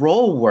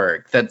scroll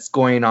work that's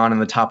going on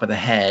the top of the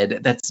head,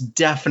 that's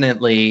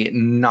definitely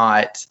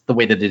not the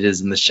way that it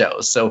is in the show.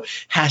 So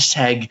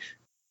hashtag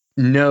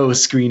no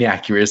screen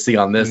accuracy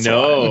on this one.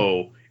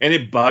 No, and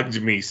it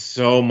bugged me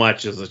so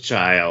much as a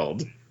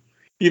child.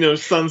 You know,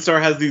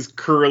 Sunstar has these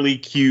curly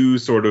Q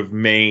sort of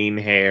mane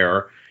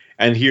hair,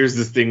 and here's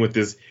this thing with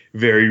this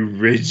very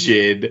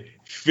rigid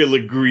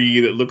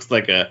filigree that looks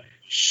like a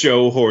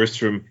show horse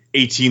from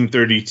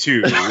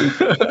 1832.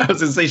 I was going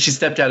to say she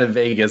stepped out of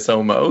Vegas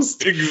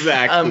almost.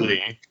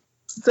 Exactly.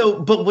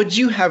 But would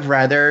you have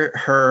rather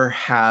her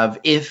have,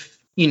 if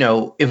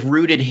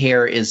rooted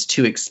hair is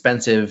too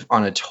expensive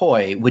on a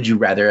toy, would you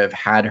rather have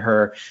had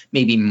her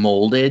maybe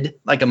molded,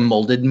 like a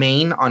molded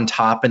mane on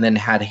top and then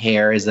had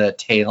hair as a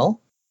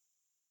tail?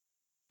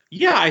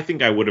 Yeah, I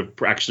think I would have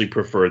actually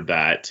preferred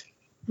that.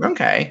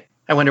 Okay.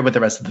 I wonder what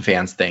the rest of the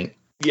fans think.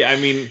 Yeah, I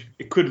mean,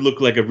 it could look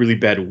like a really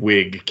bad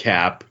wig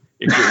cap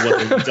if it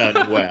wasn't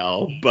done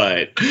well,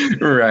 but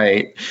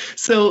right.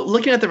 So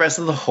looking at the rest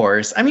of the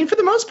horse, I mean, for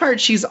the most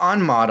part, she's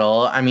on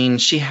model. I mean,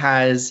 she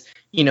has,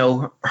 you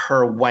know,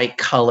 her white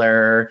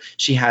color.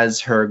 She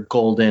has her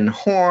golden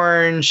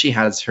horn. She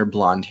has her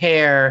blonde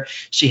hair.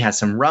 She has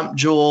some rump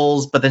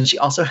jewels, but then she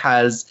also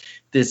has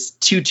this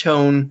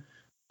two-tone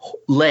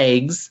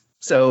legs.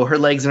 So her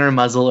legs and her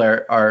muzzle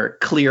are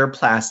clear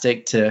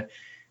plastic to,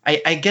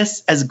 I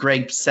guess, as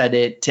Greg said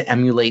it, to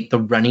emulate the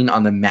running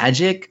on the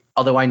magic.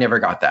 Although I never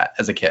got that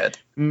as a kid.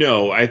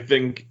 No, I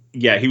think,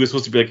 yeah, he was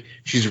supposed to be like,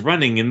 she's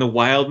running in the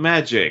wild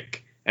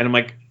magic. And I'm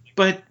like,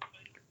 but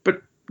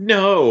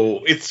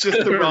no, it's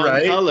just the wrong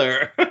right?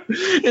 color.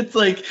 It's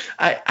like,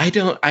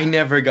 I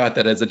never got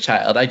that as a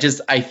child.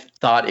 I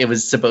thought it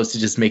was supposed to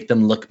just make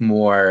them look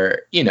more,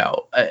 you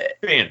know,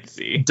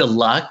 fancy.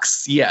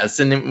 Deluxe. Yes.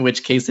 And in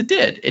which case it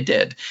did. It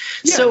did.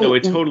 Yeah, so, no,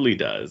 it totally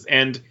does.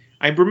 And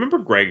I remember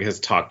Greg has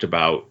talked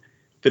about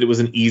that it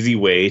was an easy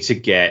way to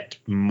get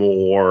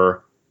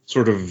more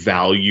sort of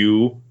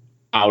value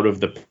out of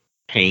the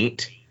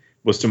paint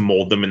was to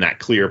mold them in that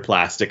clear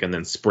plastic and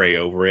then spray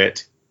over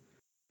it.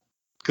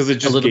 Because it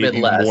just gave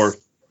you more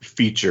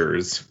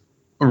features.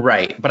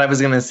 Right. But I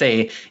was going to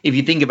say, if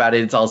you think about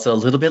it, it's also a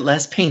little bit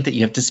less paint that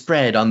you have to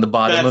spread on the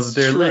bottom of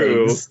their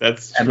legs.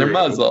 That's and true. their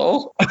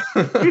muzzle.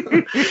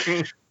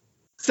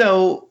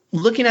 So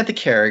looking at the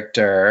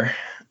character,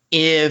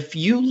 if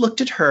you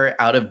looked at her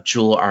out of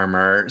jewel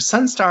armor,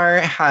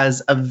 Sunstar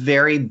has a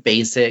very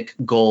basic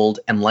gold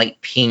and light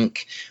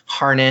pink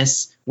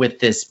harness with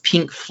this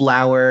pink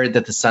flower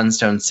that the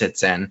sunstone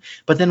sits in.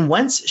 But then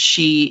once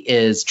she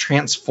is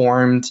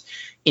transformed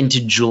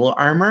into jewel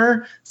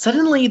armor,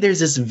 suddenly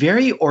there's this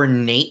very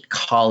ornate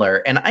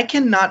collar. And I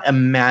cannot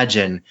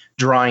imagine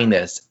drawing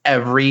this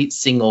every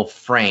single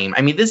frame.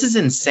 I mean, this is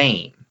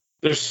insane.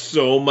 There's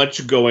so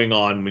much going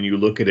on when you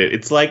look at it.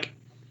 It's like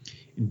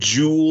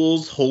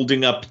jewels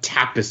holding up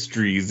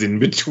tapestries in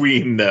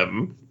between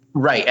them.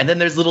 Right. And then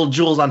there's little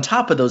jewels on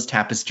top of those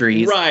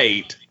tapestries.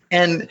 Right.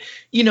 And,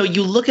 you know,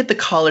 you look at the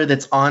collar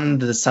that's on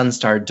the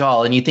Sunstar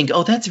doll and you think,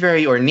 oh, that's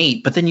very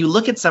ornate. But then you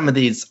look at some of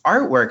these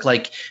artwork,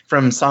 like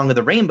from Song of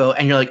the Rainbow,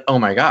 and you're like, oh,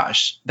 my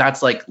gosh,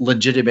 that's like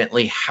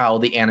legitimately how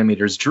the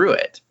animators drew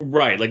it.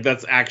 Right. Like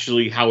that's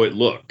actually how it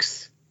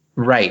looks.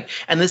 Right.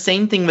 And the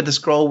same thing with the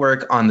scroll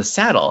work on the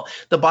saddle.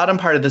 The bottom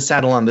part of the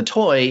saddle on the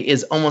toy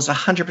is almost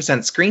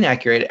 100% screen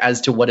accurate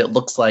as to what it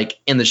looks like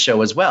in the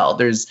show as well.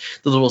 There's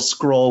the little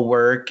scroll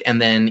work,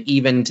 and then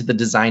even to the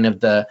design of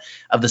the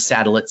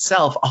saddle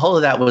itself, all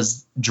of that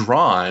was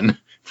drawn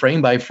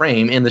frame by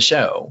frame in the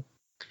show.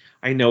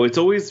 I know. It's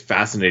always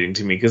fascinating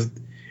to me because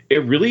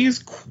it really is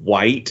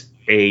quite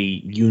a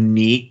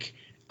unique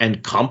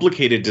and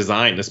complicated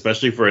design,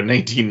 especially for a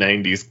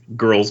 1990s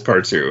girls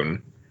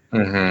cartoon.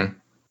 Mm-hmm.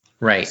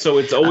 Right. So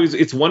it's always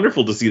it's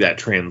wonderful to see that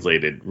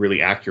translated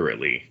really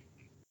accurately.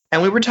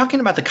 And we were talking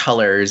about the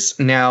colors.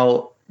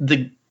 Now,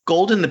 the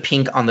gold and the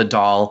pink on the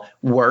doll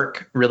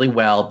work really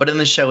well, but in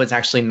the show it's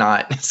actually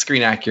not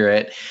screen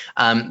accurate.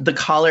 The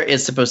collar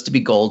is supposed to be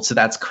gold, so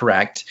that's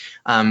correct.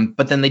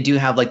 But then they do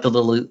have like the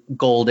little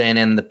golden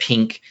and the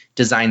pink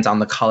designs on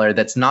the collar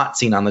that's not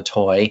seen on the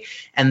toy.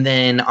 And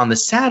then on the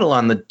saddle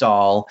on the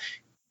doll,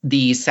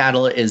 the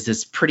saddle is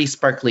this pretty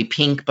sparkly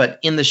pink,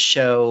 but in the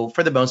show,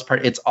 for the most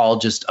part, it's all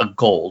just a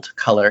gold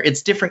color.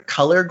 It's different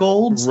color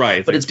golds,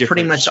 right? But it's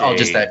pretty much all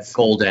just that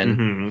golden.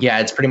 Mm-hmm. Yeah,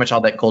 it's pretty much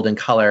all that golden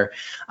color.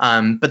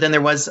 But then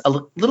there was a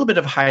little bit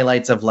of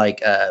highlights of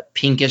like a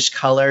pinkish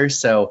color.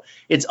 So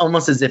it's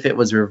almost as if it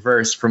was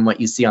reversed from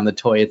what you see on the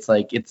toy. It's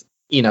like it's,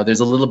 you know,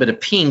 there's a little bit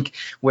of pink,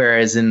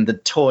 whereas in the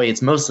toy,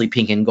 it's mostly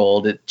pink and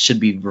gold. It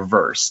should be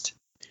reversed.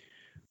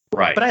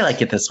 Right. But I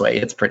like it this way.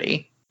 It's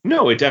pretty.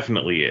 No, it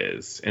definitely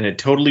is. And it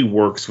totally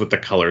works with the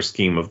color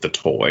scheme of the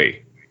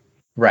toy.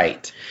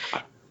 Right.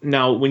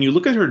 Now, when you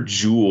look at her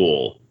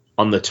jewel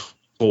on the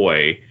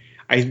toy,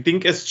 I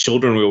think as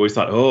children we always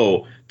thought,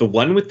 oh, the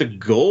one with the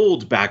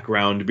gold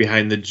background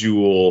behind the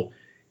jewel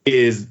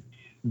is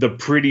the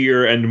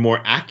prettier and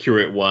more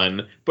accurate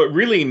one. But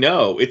really,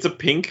 no, it's a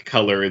pink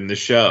color in the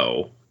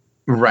show.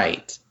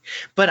 Right.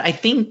 But I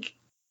think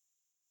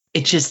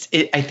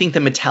I think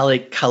the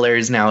metallic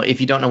colors now, if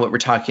you don't know what we're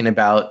talking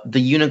about, the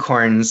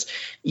unicorns,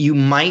 you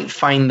might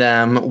find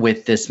them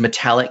with this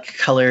metallic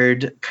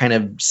colored kind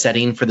of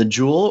setting for the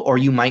jewel, or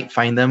you might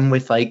find them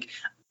with like,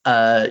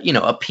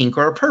 a pink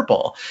or a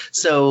purple.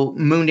 So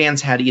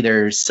Moondance had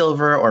either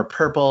silver or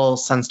purple.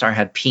 Sunstar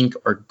had pink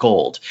or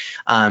gold.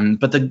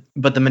 But the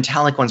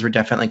metallic ones were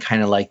definitely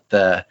kind of like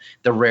the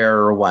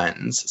rarer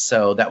ones.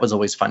 So that was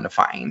always fun to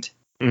find.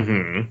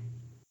 Mm-hmm.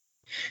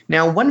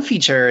 Now, one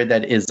feature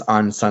that is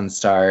on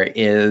Sunstar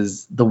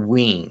is the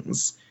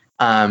wings.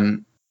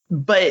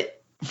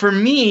 But for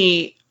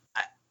me,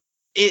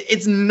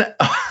 it's not,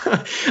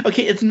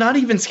 okay, it's not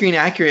even screen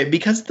accurate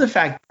because of the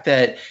fact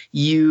that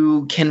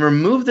you can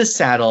remove the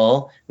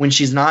saddle when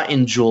she's not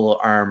in jewel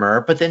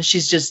armor, but then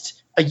she's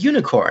just a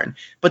unicorn.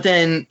 But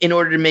then in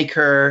order to make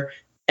her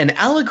an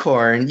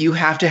alicorn, you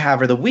have to have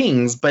her the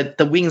wings, but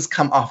the wings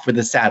come off with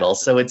the saddle.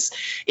 So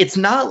it's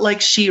not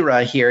like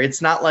She-Ra here.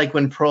 It's not like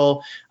when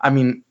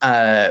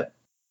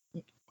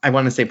I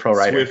want to say Pearl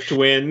Rider.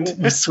 Swiftwind.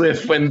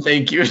 Swiftwind,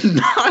 thank you.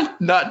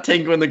 Not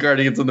Tango and the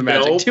Guardians of the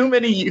Magic. Nope. Too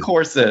many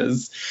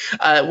horses.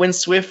 When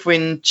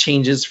Swiftwind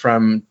changes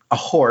from a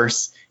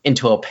horse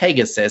into a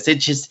Pegasus,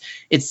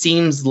 it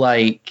seems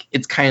like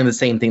it's kind of the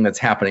same thing that's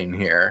happening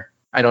here.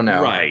 I don't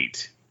know.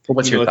 Right. But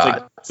what's your thought?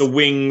 Like the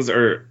wings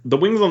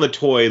on the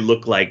toy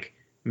look like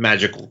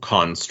magical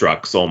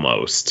constructs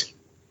almost.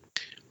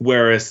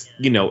 Whereas,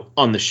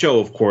 on the show,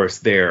 of course,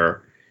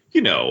 they're,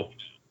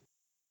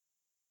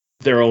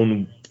 their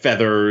own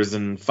feathers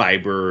and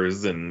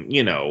fibers and,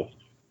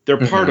 they're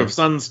part of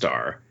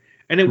Sunstar.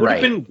 And it would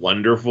have been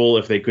wonderful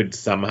if they could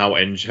somehow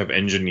have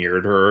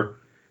engineered her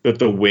that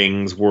the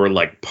wings were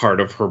like part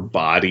of her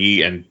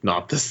body and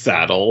not the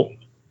saddle.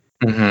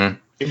 Mm-hmm.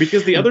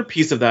 Because the other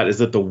piece of that is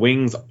that the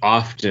wings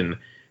often,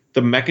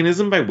 the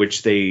mechanism by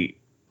which they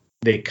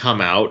come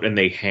out and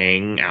they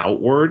hang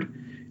outward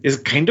is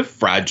kind of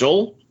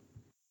fragile.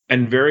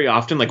 And very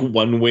often, like,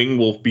 one wing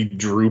will be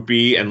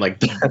droopy and,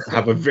 like,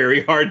 have a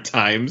very hard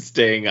time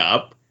staying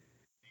up.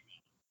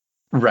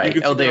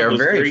 Right. Oh, they are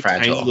very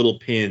fragile. Tiny little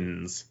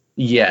pins.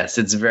 Yes,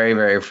 it's very,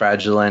 very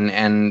fragile.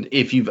 And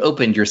if you've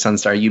opened your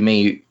Sunstar, you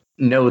may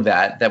know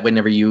that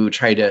whenever you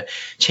try to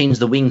change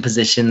the wing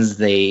positions,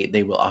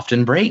 they will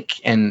often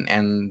break.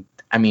 And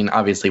I mean,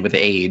 obviously with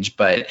age,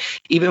 but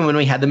even when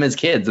we had them as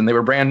kids and they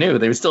were brand new,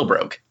 they still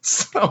broke.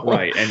 So.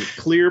 Right. And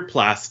clear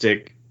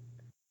plastic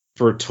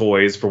for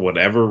toys, for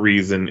whatever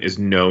reason, is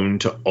known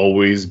to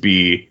always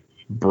be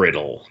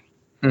brittle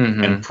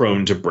and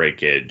prone to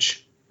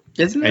breakage.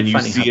 Isn't it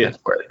funny how that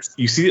works?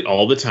 You see it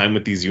all the time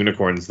with these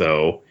unicorns,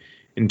 though,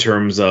 in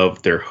terms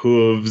of their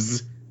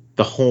hooves,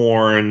 the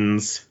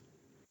horns.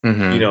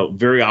 Mm-hmm.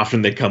 Very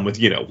often they come with,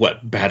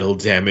 battle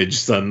damage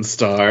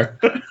Sunstar.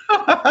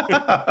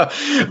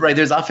 Right.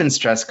 There's often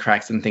stress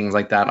cracks and things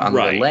like that on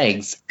the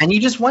legs. And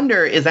you just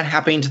wonder, is that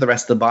happening to the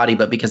rest of the body,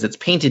 but because it's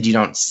painted, you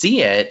don't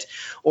see it?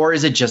 Or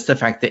is it just the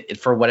fact that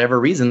for whatever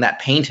reason, that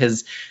paint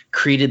has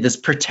created this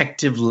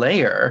protective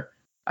layer?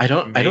 I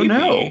don't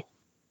know.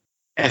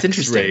 It's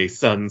X-ray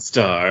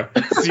Sunstar.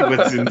 See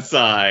what's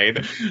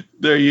inside.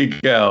 There you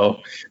go.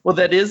 Well,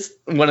 that is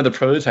one of the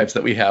prototypes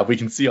that we have. We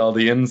can see all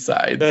the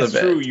insides. That's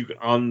true.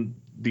 On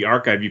the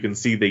archive, you can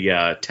see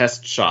the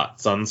test shot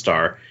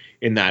Sunstar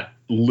in that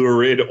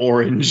lurid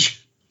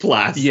orange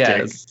plastic.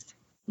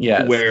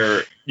 Yes.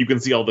 Where you can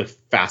see all the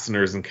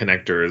fasteners and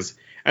connectors.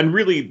 And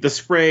really, the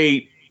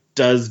spray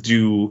does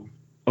do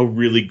a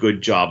really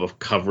good job of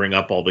covering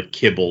up all the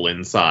kibble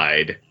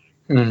inside.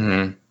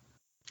 Mm-hmm.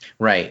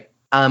 Right.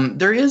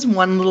 There is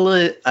one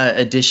little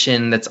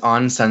addition that's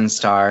on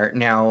Sunstar.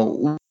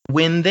 Now,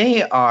 when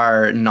they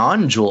are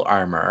non-jewel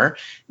armor,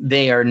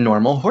 they are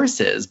normal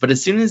horses. But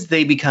as soon as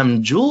they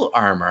become jewel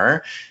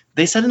armor,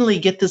 they suddenly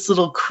get this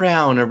little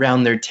crown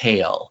around their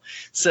tail.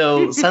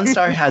 So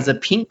Sunstar has a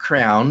pink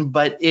crown,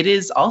 but it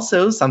is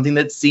also something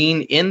that's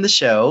seen in the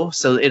show.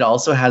 So it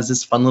also has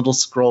this fun little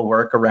scroll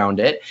work around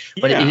it.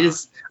 But it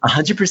is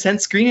 100%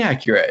 screen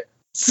accurate.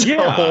 So,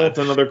 it's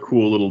another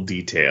cool little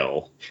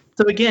detail.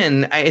 So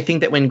again, I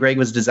think that when Greg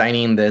was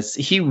designing this,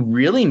 he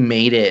really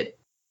made it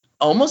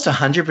almost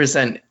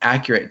 100%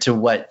 accurate to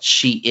what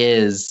she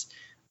is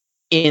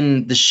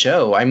in the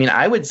show. I mean,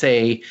 I would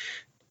say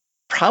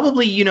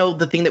probably,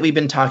 the thing that we've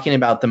been talking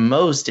about the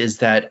most is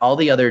that all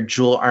the other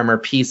jewel armor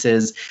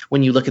pieces,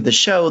 when you look at the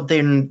show,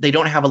 they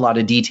don't have a lot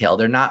of detail.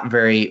 They're not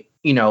very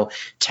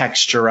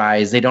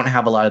texturized. They don't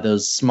have a lot of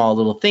those small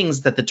little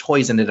things that the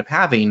toys ended up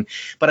having.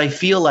 But I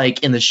feel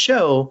like in the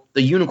show,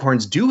 the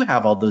unicorns do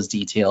have all those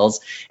details,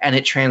 and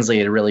it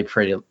translated really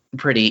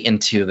pretty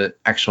into the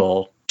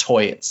actual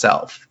toy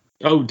itself.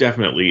 Oh,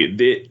 definitely.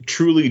 It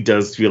truly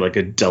does feel like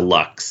a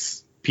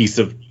deluxe piece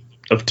of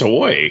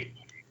toy.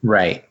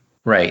 Right.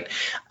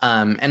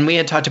 And we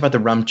had talked about the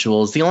rump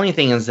jewels. The only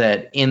thing is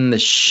that in the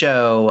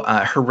show,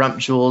 her rump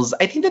jewels,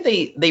 I think that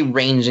they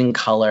range in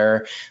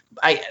color.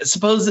 I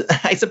suppose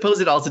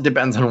it also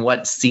depends on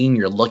what scene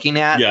you're looking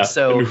at. Yeah,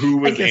 so and who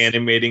was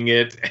animating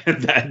it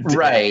that day.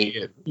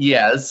 Right.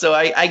 Yeah. So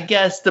I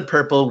guess the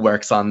purple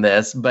works on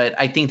this, but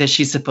I think that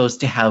she's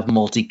supposed to have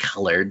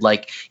multicolored,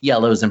 like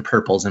yellows and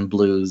purples and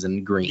blues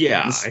and greens.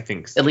 Yeah, I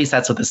think so. At least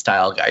that's what the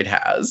style guide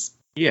has.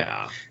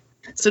 Yeah.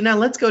 So now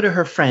let's go to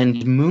her friend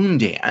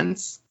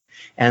Moondance,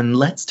 and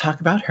let's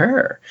talk about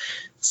her.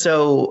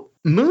 So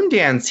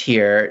Moondance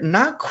here,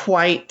 not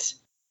quite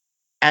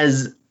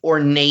as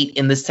ornate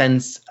in the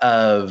sense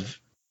of,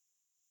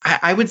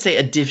 I would say,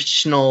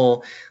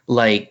 additional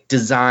like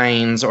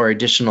designs or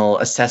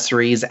additional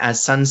accessories as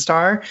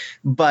Sunstar,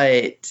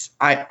 but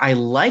I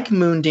like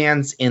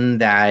Moondance in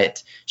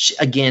that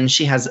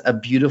she has a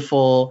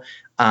beautiful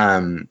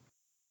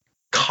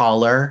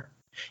collar,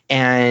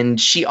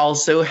 and she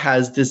also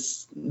has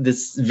this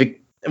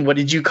what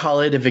did you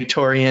call it? A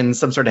Victorian,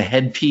 some sort of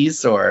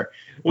headpiece, or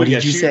what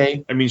did you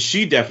say? I mean,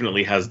 she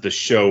definitely has the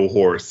show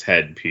horse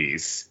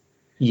headpiece.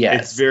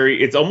 Yes.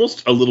 It's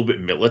almost a little bit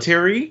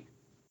military.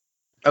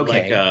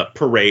 Okay. Like a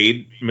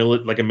parade,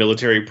 like a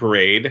military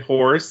parade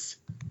horse.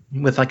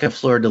 With like a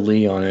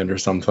fleur-de-lis on it or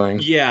something.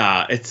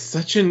 Yeah, it's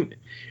such a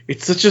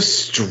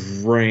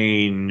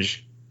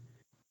strange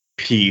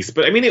piece.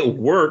 But I mean, it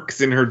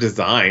works in her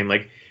design.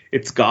 Like,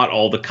 it's got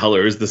all the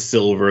colors, the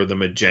silver, the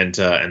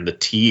magenta, and the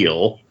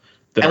teal.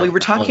 And we were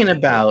talking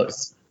about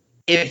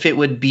if it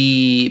would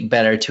be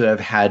better to have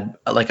had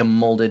like a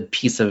molded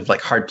piece of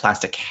like hard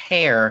plastic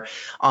hair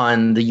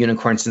on the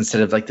unicorns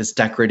instead of like this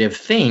decorative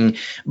thing.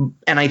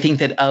 And I think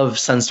that of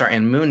Sunstar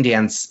and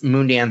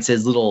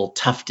Moondance's little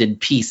tufted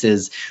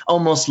pieces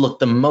almost look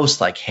the most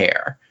like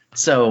hair.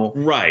 So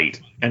right.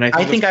 And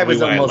I think I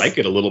like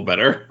it a little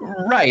better.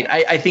 Right.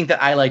 I think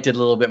that I liked it a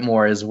little bit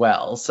more as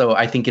well. So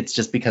I think it's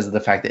just because of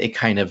the fact that it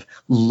kind of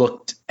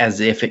looked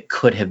as if it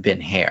could have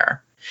been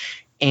hair.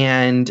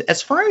 And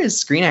as far as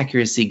screen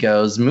accuracy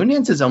goes,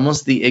 Moondance is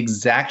almost the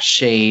exact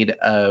shade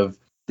of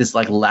this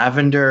like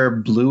lavender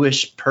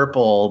bluish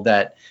purple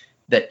that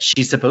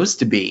she's supposed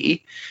to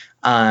be.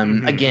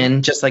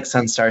 Again, just like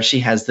Sunstar, she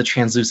has the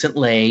translucent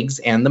legs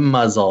and the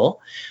muzzle.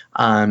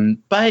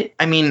 But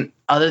I mean,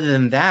 other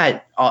than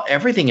that,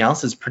 everything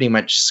else is pretty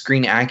much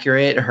screen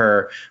accurate.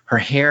 Her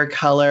hair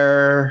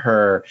color,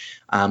 her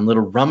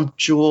little rump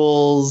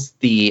jewels,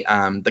 the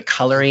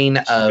coloring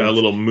of got a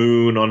little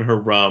moon on her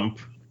rump.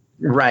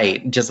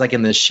 Right, just like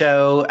in the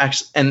show.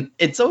 Actually, and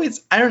it's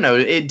always, I don't know,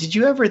 did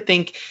you ever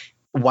think,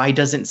 why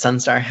doesn't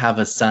Sunstar have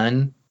a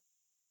son?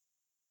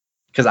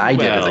 Because I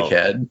did as a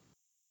kid.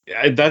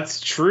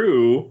 That's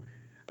true.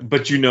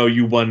 But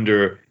you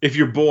wonder, if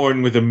you're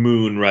born with a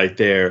moon right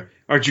there,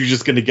 aren't you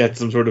just going to get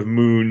some sort of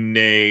moon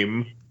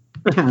name?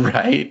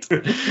 Right.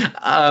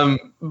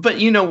 But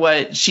you know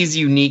what? She's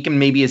unique, and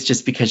maybe it's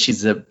just because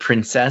she's a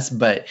princess,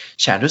 but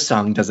Shadow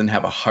Song doesn't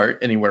have a heart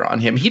anywhere on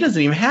him. He doesn't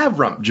even have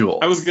rump jewels.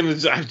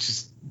 I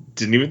just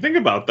didn't even think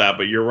about that,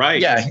 but you're right.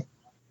 Yeah,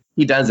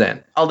 he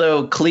doesn't.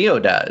 Although Cleo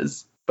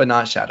does, but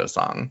not Shadow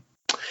Song.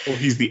 Well,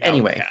 he's the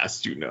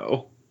outcast,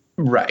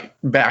 Right.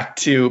 Back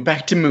to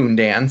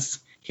Moondance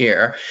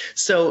here.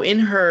 So in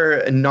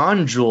her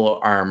non-jewel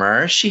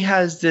armor, she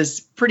has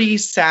this pretty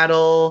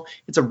saddle.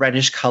 It's a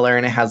reddish color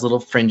and it has little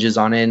fringes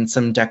on it and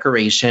some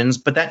decorations,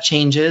 but that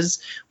changes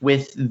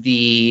with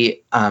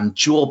the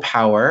jewel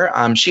power.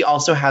 She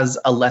also has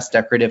a less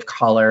decorative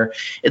collar.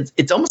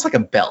 It's almost like a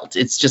belt.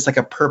 It's just like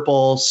a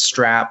purple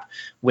strap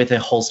with a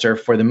holster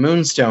for the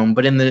moonstone,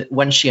 but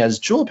when she has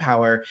jewel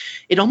power,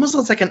 it almost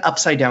looks like an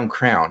upside down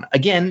crown.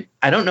 Again,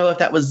 I don't know if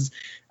that was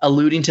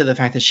alluding to the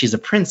fact that she's a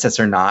princess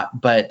or not,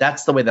 but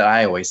that's the way that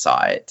I always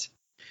saw it.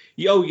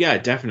 Oh yeah,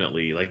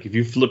 definitely. Like if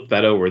you flip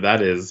that over,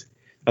 that's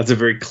a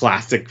very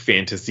classic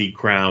fantasy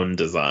crown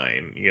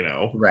design,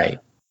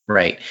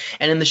 Right.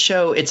 And in the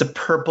show, it's a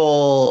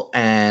purple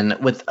and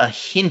with a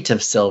hint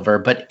of silver,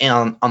 but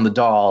on the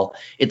doll,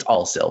 it's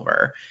all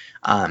silver.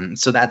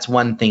 So that's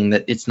one thing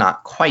that it's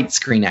not quite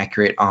screen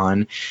accurate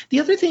on. The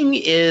other thing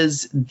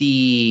is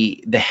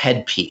the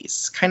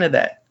headpiece, kind of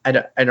that I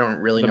don't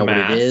really know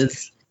mask. What it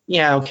is.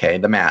 Yeah, okay,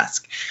 the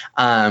mask.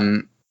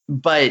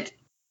 But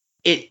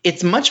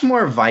it's much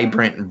more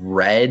vibrant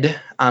red.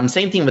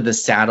 Same thing with the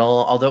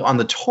saddle, although on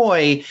the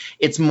toy,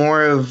 it's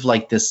more of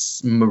like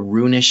this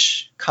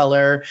maroonish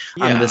color.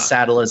 Yeah. The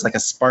saddle is like a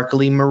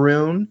sparkly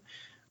maroon.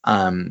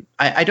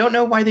 I don't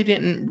know why they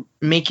didn't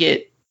make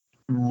it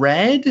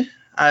red.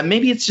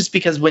 Maybe it's just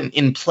because when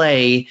in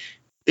play,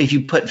 if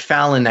you put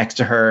Fallon next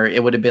to her,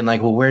 it would have been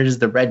like, well, where does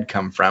the red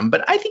come from?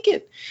 But I think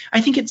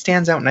it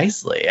stands out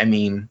nicely. I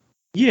mean,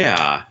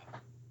 yeah.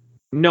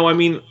 No, I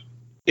mean,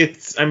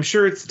 I'm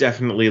sure it's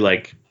definitely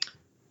like,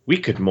 we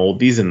could mold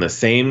these in the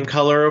same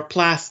color of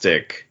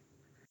plastic.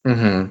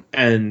 Mm-hmm.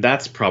 And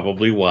that's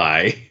probably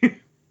why.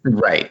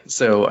 Right.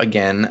 So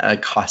again, a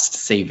cost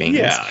savings.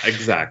 Yeah,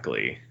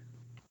 exactly.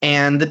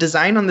 And the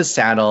design on the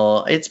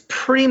saddle, it's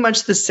pretty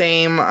much the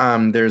same.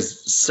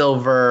 There's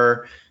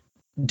silver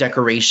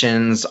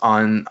decorations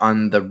on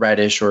the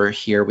reddish, or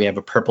here we have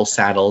a purple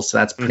saddle, so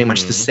that's pretty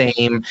much the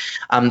same.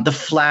 The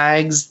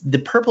flags, the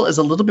purple is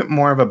a little bit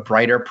more of a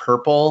brighter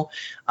purple,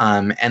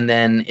 and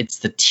then it's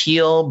the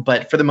teal,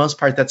 but for the most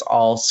part that's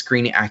all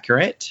screen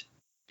accurate.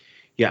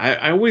 Yeah,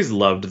 I always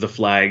loved the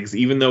flags,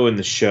 even though in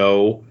the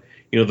show,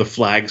 the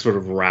flag sort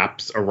of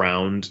wraps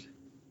around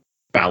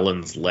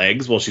Fallon's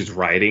legs while she's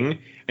riding,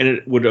 and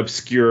it would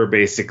obscure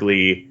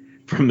basically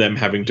from them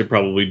having to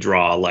probably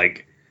draw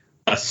like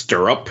a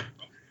stirrup.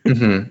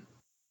 Mm-hmm.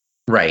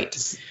 Right.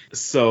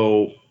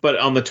 So, but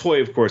on the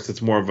toy, of course,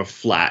 it's more of a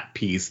flat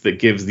piece that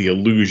gives the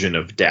illusion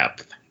of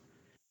depth.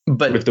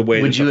 But with the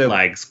way that the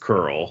flags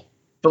curl.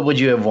 But would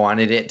you have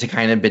wanted it to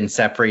kind of been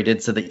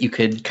separated so that you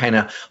could kind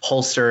of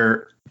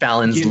holster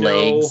Fallon's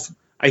legs?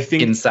 I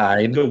think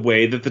inside the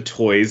way that the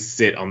toys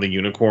sit on the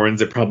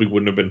unicorns, it probably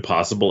wouldn't have been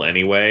possible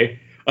anyway.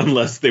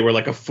 Unless they were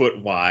like a foot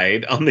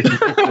wide on the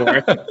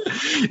unicorn.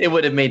 It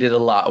would have made it a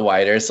lot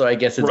wider. So I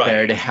guess it's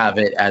better to have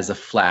it as a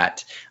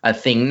flat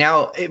thing.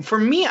 Now, for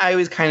me, I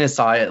always kind of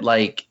saw it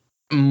like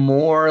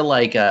more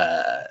like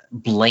a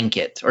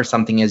blanket or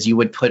something as you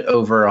would put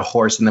over a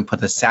horse and then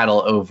put the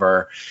saddle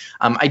over.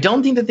 I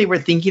don't think that they were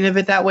thinking of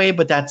it that way,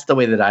 but that's the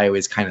way that I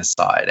always kind of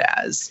saw it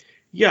as.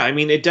 Yeah, I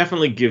mean, it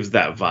definitely gives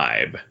that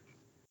vibe.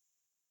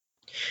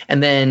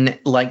 And then,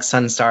 like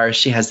Sunstar,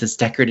 she has this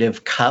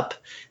decorative cup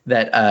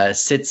that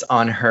sits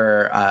on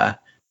her,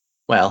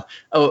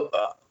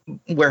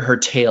 where her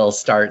tail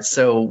starts.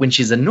 So when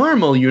she's a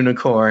normal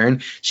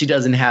unicorn, she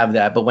doesn't have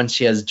that. But once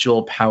she has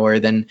jewel power,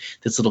 then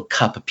this little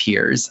cup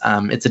appears.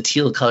 It's a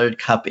teal-colored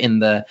cup in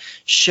the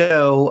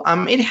show.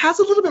 It has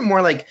a little bit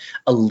more like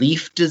a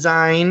leaf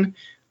design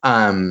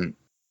than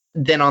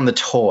on the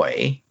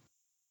toy.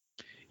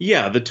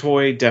 Yeah, the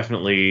toy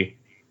definitely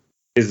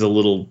is a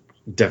little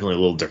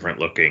different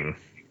looking.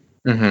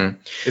 Mm-hmm.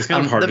 It's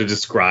kind of hard to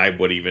describe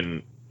what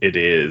even it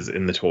is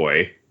in the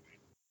toy.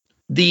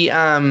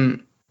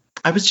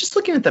 I was just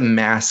looking at the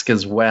mask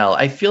as well.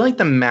 I feel like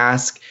the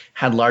mask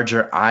had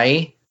larger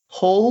eye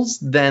holes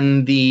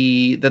than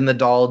the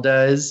doll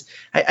does.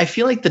 I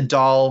feel like the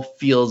doll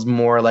feels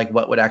more like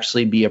what would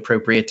actually be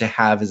appropriate to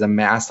have as a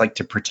mask, like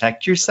to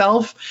protect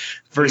yourself,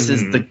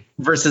 versus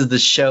the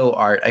show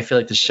art. I feel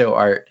like the show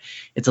art,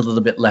 it's a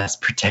little bit less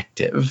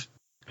protective.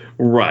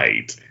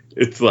 Right.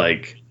 It's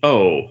like,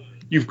 oh,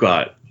 you've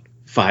got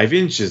 5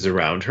 inches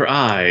around her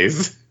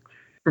eyes.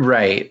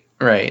 Right.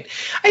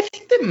 I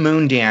think that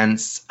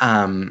Moondance,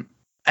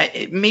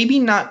 maybe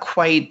not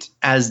quite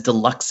as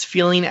deluxe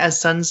feeling as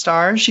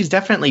Sunstar.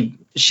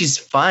 She's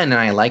fun and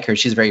I like her.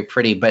 She's very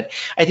pretty, but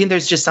I think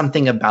there's just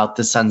something about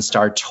the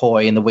Sunstar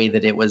toy and the way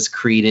that it was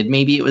created.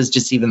 Maybe it was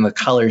just even the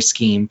color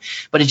scheme,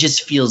 but it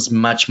just feels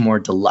much more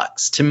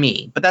deluxe to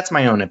me. But that's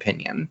my own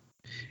opinion.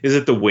 Is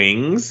it the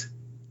wings?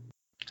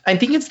 I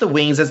think it's the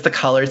wings, it's the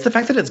color, it's the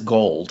fact that it's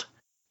gold.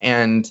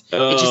 And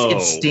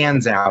it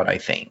stands out, I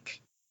think.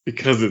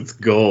 Because it's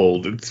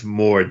gold, it's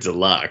more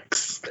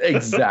deluxe.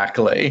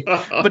 Exactly.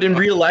 But in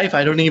real life,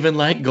 I don't even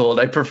like gold.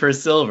 I prefer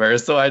silver,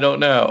 so I don't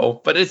know.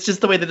 But it's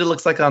just the way that it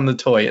looks like on the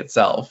toy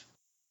itself.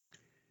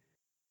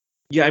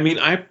 Yeah, I mean,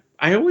 I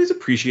always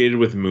appreciated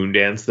with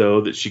Moondance,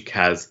 though, that she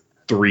has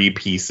 3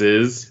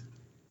 pieces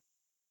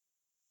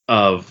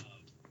of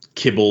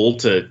kibble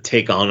to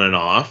take on and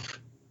off.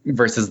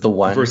 Versus the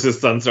one.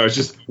 Versus Sunstar, it's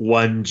just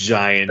one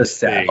giant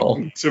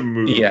thing to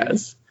move.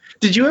 Yes.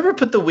 Did you ever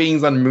put the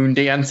wings on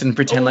Moondance and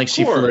pretend like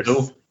she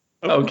flew?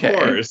 Of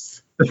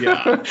course.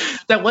 Yeah.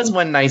 That was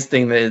one nice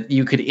thing that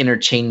you could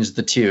interchange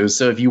the two.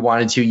 So if you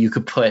wanted to, you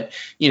could put,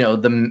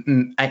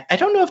 I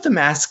don't know if the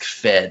mask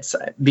fits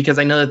because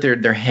I know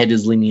that their head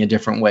is leaning a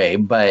different way,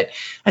 but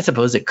I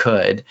suppose it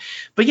could.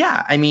 But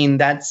yeah, I mean,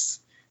 that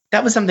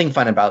was something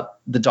fun about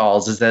the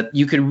dolls is that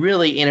you could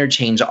really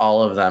interchange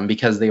all of them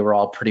because they were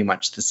all pretty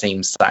much the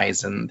same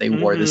size and they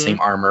wore the same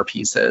armor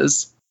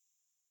pieces.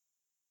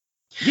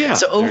 Yeah,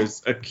 so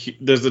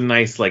there's a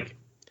nice like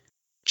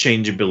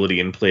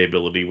changeability and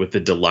playability with the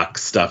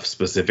deluxe stuff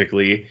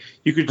specifically.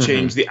 You could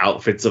change the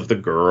outfits of the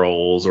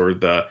girls or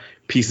the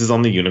pieces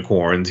on the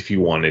unicorns if you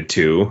wanted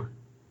to.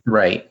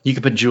 Right. You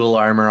could put jewel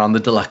armor on the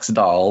deluxe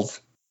dolls.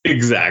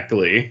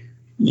 Exactly.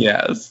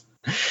 Yes.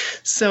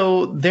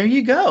 So there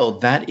you go.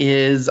 That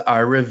is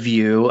our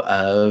review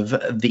of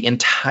the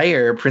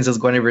entire Princess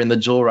Guinevere and the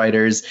Jewel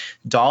Riders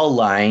doll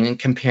line,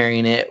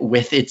 comparing it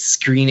with its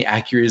screen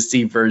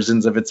accuracy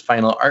versions of its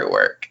final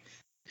artwork.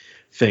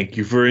 Thank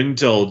you for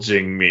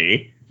indulging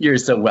me. You're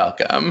so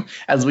welcome.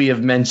 As we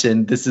have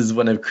mentioned, this is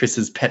one of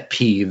Chris's pet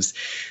peeves.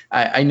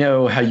 I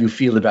know how you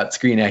feel about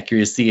screen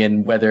accuracy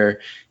and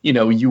whether,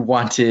 you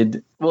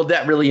wanted,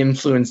 that really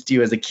influenced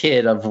you as a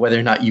kid of whether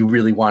or not you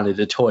really wanted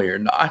a toy or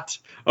not.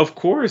 Of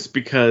course,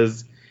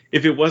 because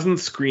if it wasn't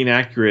screen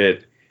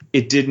accurate,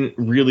 it didn't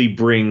really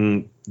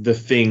bring the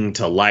thing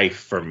to life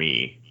for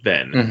me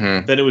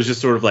then. Then it was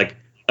just sort of like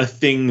a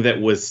thing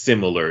that was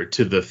similar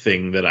to the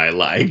thing that I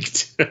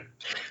liked.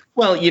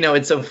 Well,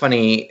 it's so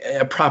funny.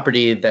 A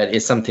property that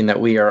is something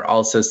that we are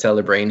also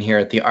celebrating here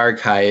at the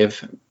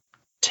archive,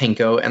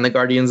 Tenko and the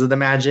Guardians of the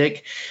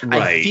Magic.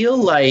 Right. I feel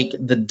like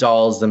the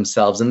dolls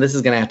themselves, and this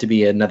is going to have to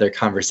be another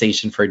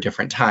conversation for a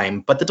different time,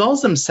 but the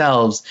dolls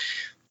themselves,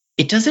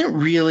 it doesn't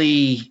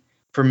really,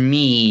 for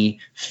me,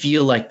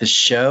 feel like the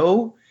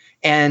show.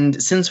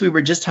 And since we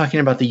were just talking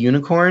about the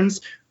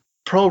unicorns,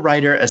 Pearl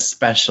Rider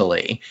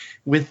especially,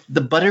 with the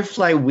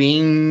butterfly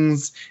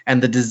wings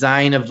and the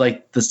design of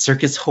like the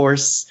circus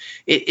horse,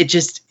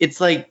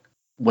 it's like,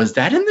 was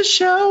that in the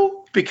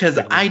show? Because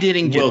I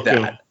didn't get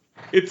that.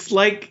 It's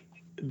like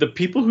the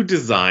people who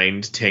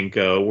designed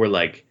Tenko were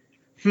like,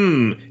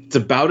 it's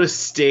about a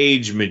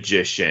stage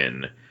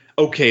magician.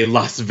 Okay,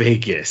 Las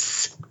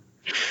Vegas.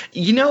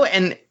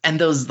 And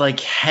those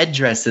like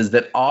headdresses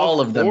that all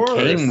of them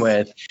came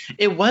with,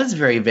 it was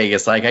very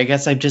Vegas-like. I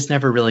guess I've just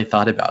never really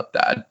thought about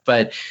that.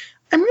 But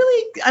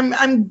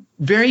I'm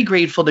very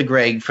grateful to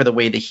Greg for the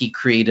way that he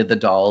created the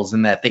dolls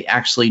and that they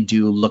actually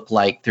do look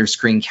like their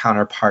screen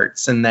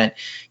counterparts. And that,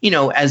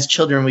 as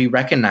children, we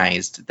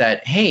recognized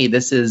that, hey,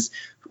 this is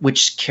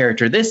which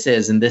character this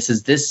is, and this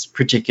is this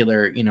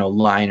particular,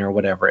 line or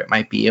whatever it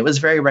might be. It was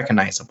very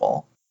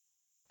recognizable.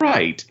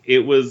 Right.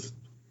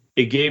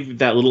 it gave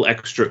that little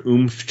extra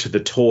oomph to the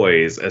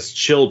toys as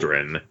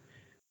children,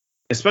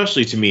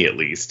 especially to me at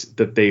least,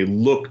 that they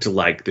looked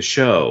like the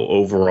show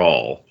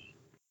overall.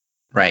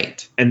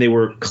 Right. And they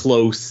were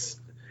close,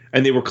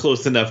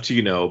 enough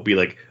to, be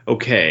like,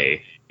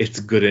 okay, it's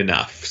good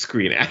enough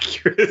screen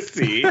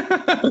accuracy.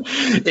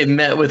 It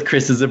met with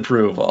Chris's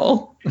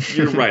approval.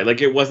 You're right.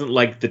 Like, it wasn't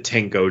like the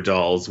Tenko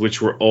dolls, which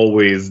were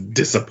always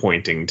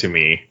disappointing to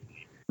me.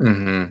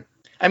 Mm-hmm.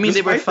 I mean,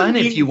 they were fun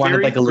if you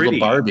wanted like a little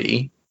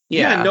Barbie.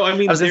 Yeah. No, I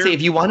mean, I was going to say,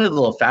 if you wanted a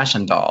little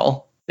fashion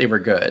doll, they were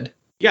good.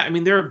 Yeah, I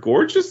mean, they're a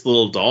gorgeous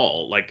little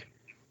doll. Like,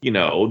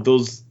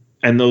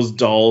 those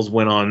dolls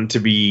went on to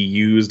be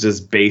used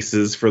as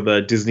bases for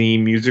the Disney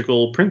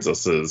musical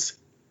princesses.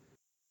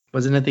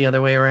 Wasn't it the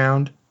other way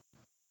around?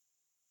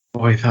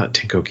 Oh, I thought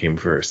Tenko came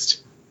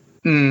first.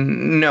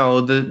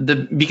 No,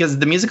 because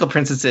the musical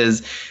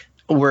princesses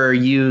were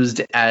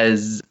used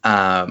as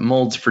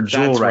molds for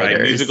Jewel Riders.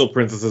 Right. Musical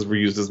princesses were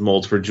used as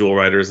molds for Jewel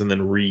Riders and then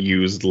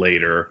reused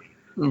later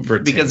for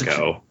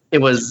Tenko.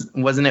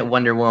 Wasn't it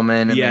Wonder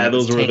Woman? And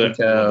those were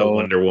the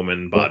Wonder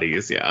Woman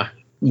bodies. Yeah.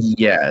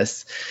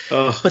 Yes.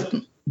 But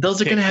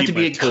those are going to have to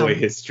be toy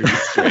history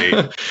straight.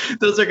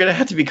 Those are going to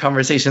have to be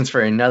conversations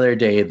for another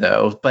day,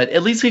 though. But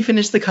at least we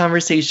finished the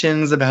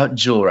conversations about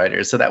Jewel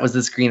Riders. So that was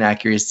the screen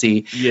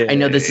accuracy. Yay. I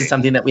know this is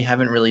something that we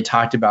haven't really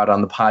talked about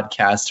on the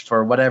podcast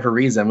for whatever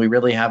reason. We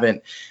really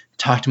haven't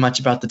talked much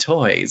about the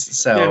toys.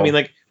 So yeah, I mean,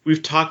 like,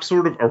 we've talked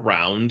sort of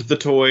around the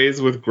toys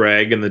with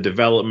Greg and the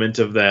development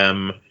of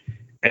them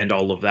and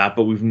all of that,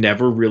 but we've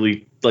never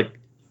really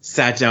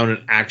sat down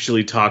and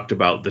actually talked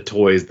about the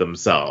toys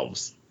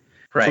themselves.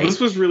 Right. So this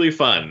was really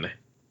fun.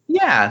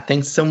 Yeah,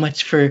 thanks so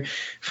much for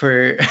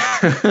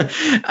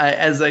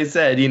as I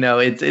said,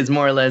 it's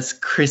more or less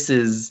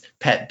Chris's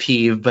pet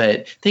peeve,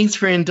 but thanks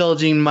for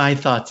indulging my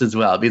thoughts as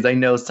well, because I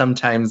know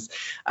sometimes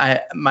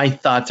my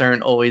thoughts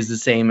aren't always the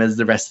same as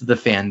the rest of the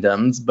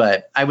fandoms,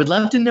 but I would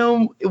love to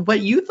know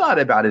what you thought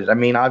about it. I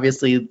mean,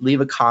 obviously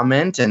leave a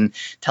comment and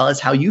tell us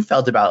how you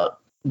felt about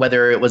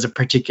whether it was a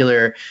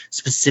particular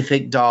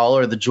specific doll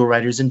or the Jewel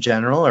Riders in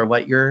general, or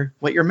what your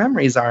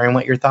memories are and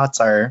what your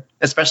thoughts are,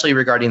 especially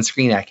regarding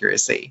screen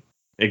accuracy.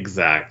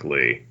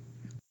 Exactly.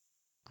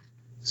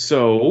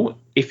 So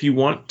if you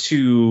want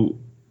to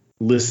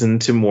listen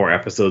to more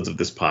episodes of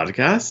this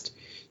podcast,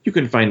 you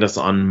can find us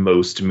on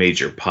most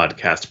major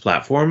podcast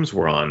platforms.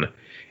 We're on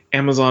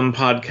Amazon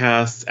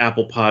Podcasts,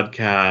 Apple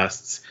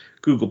Podcasts,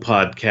 Google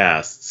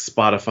Podcasts,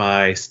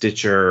 Spotify,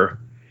 Stitcher,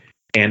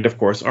 and, of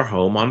course, our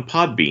home on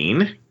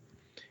Podbean.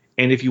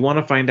 And if you want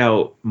to find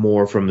out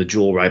more from the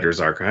Jewel Riders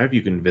Archive,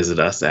 you can visit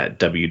us at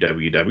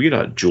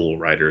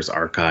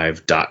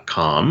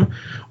www.jewelridersarchive.com,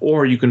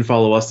 or you can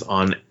follow us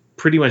on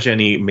pretty much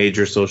any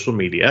major social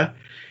media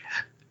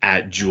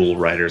at Jewel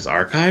Riders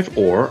Archive,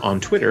 or on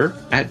Twitter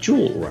at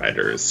Jewel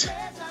Riders.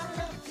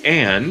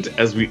 And,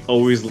 as we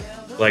always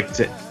like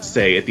to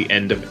say at the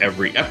end of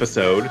every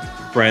episode,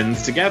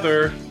 friends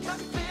together,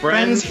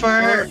 friends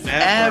forever.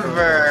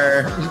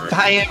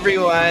 Bye,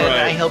 everyone.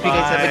 Right, I hope you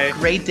guys have a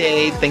great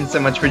day. Thanks so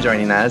much for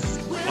joining us.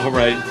 All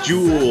right,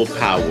 Jewel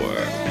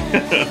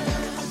Power.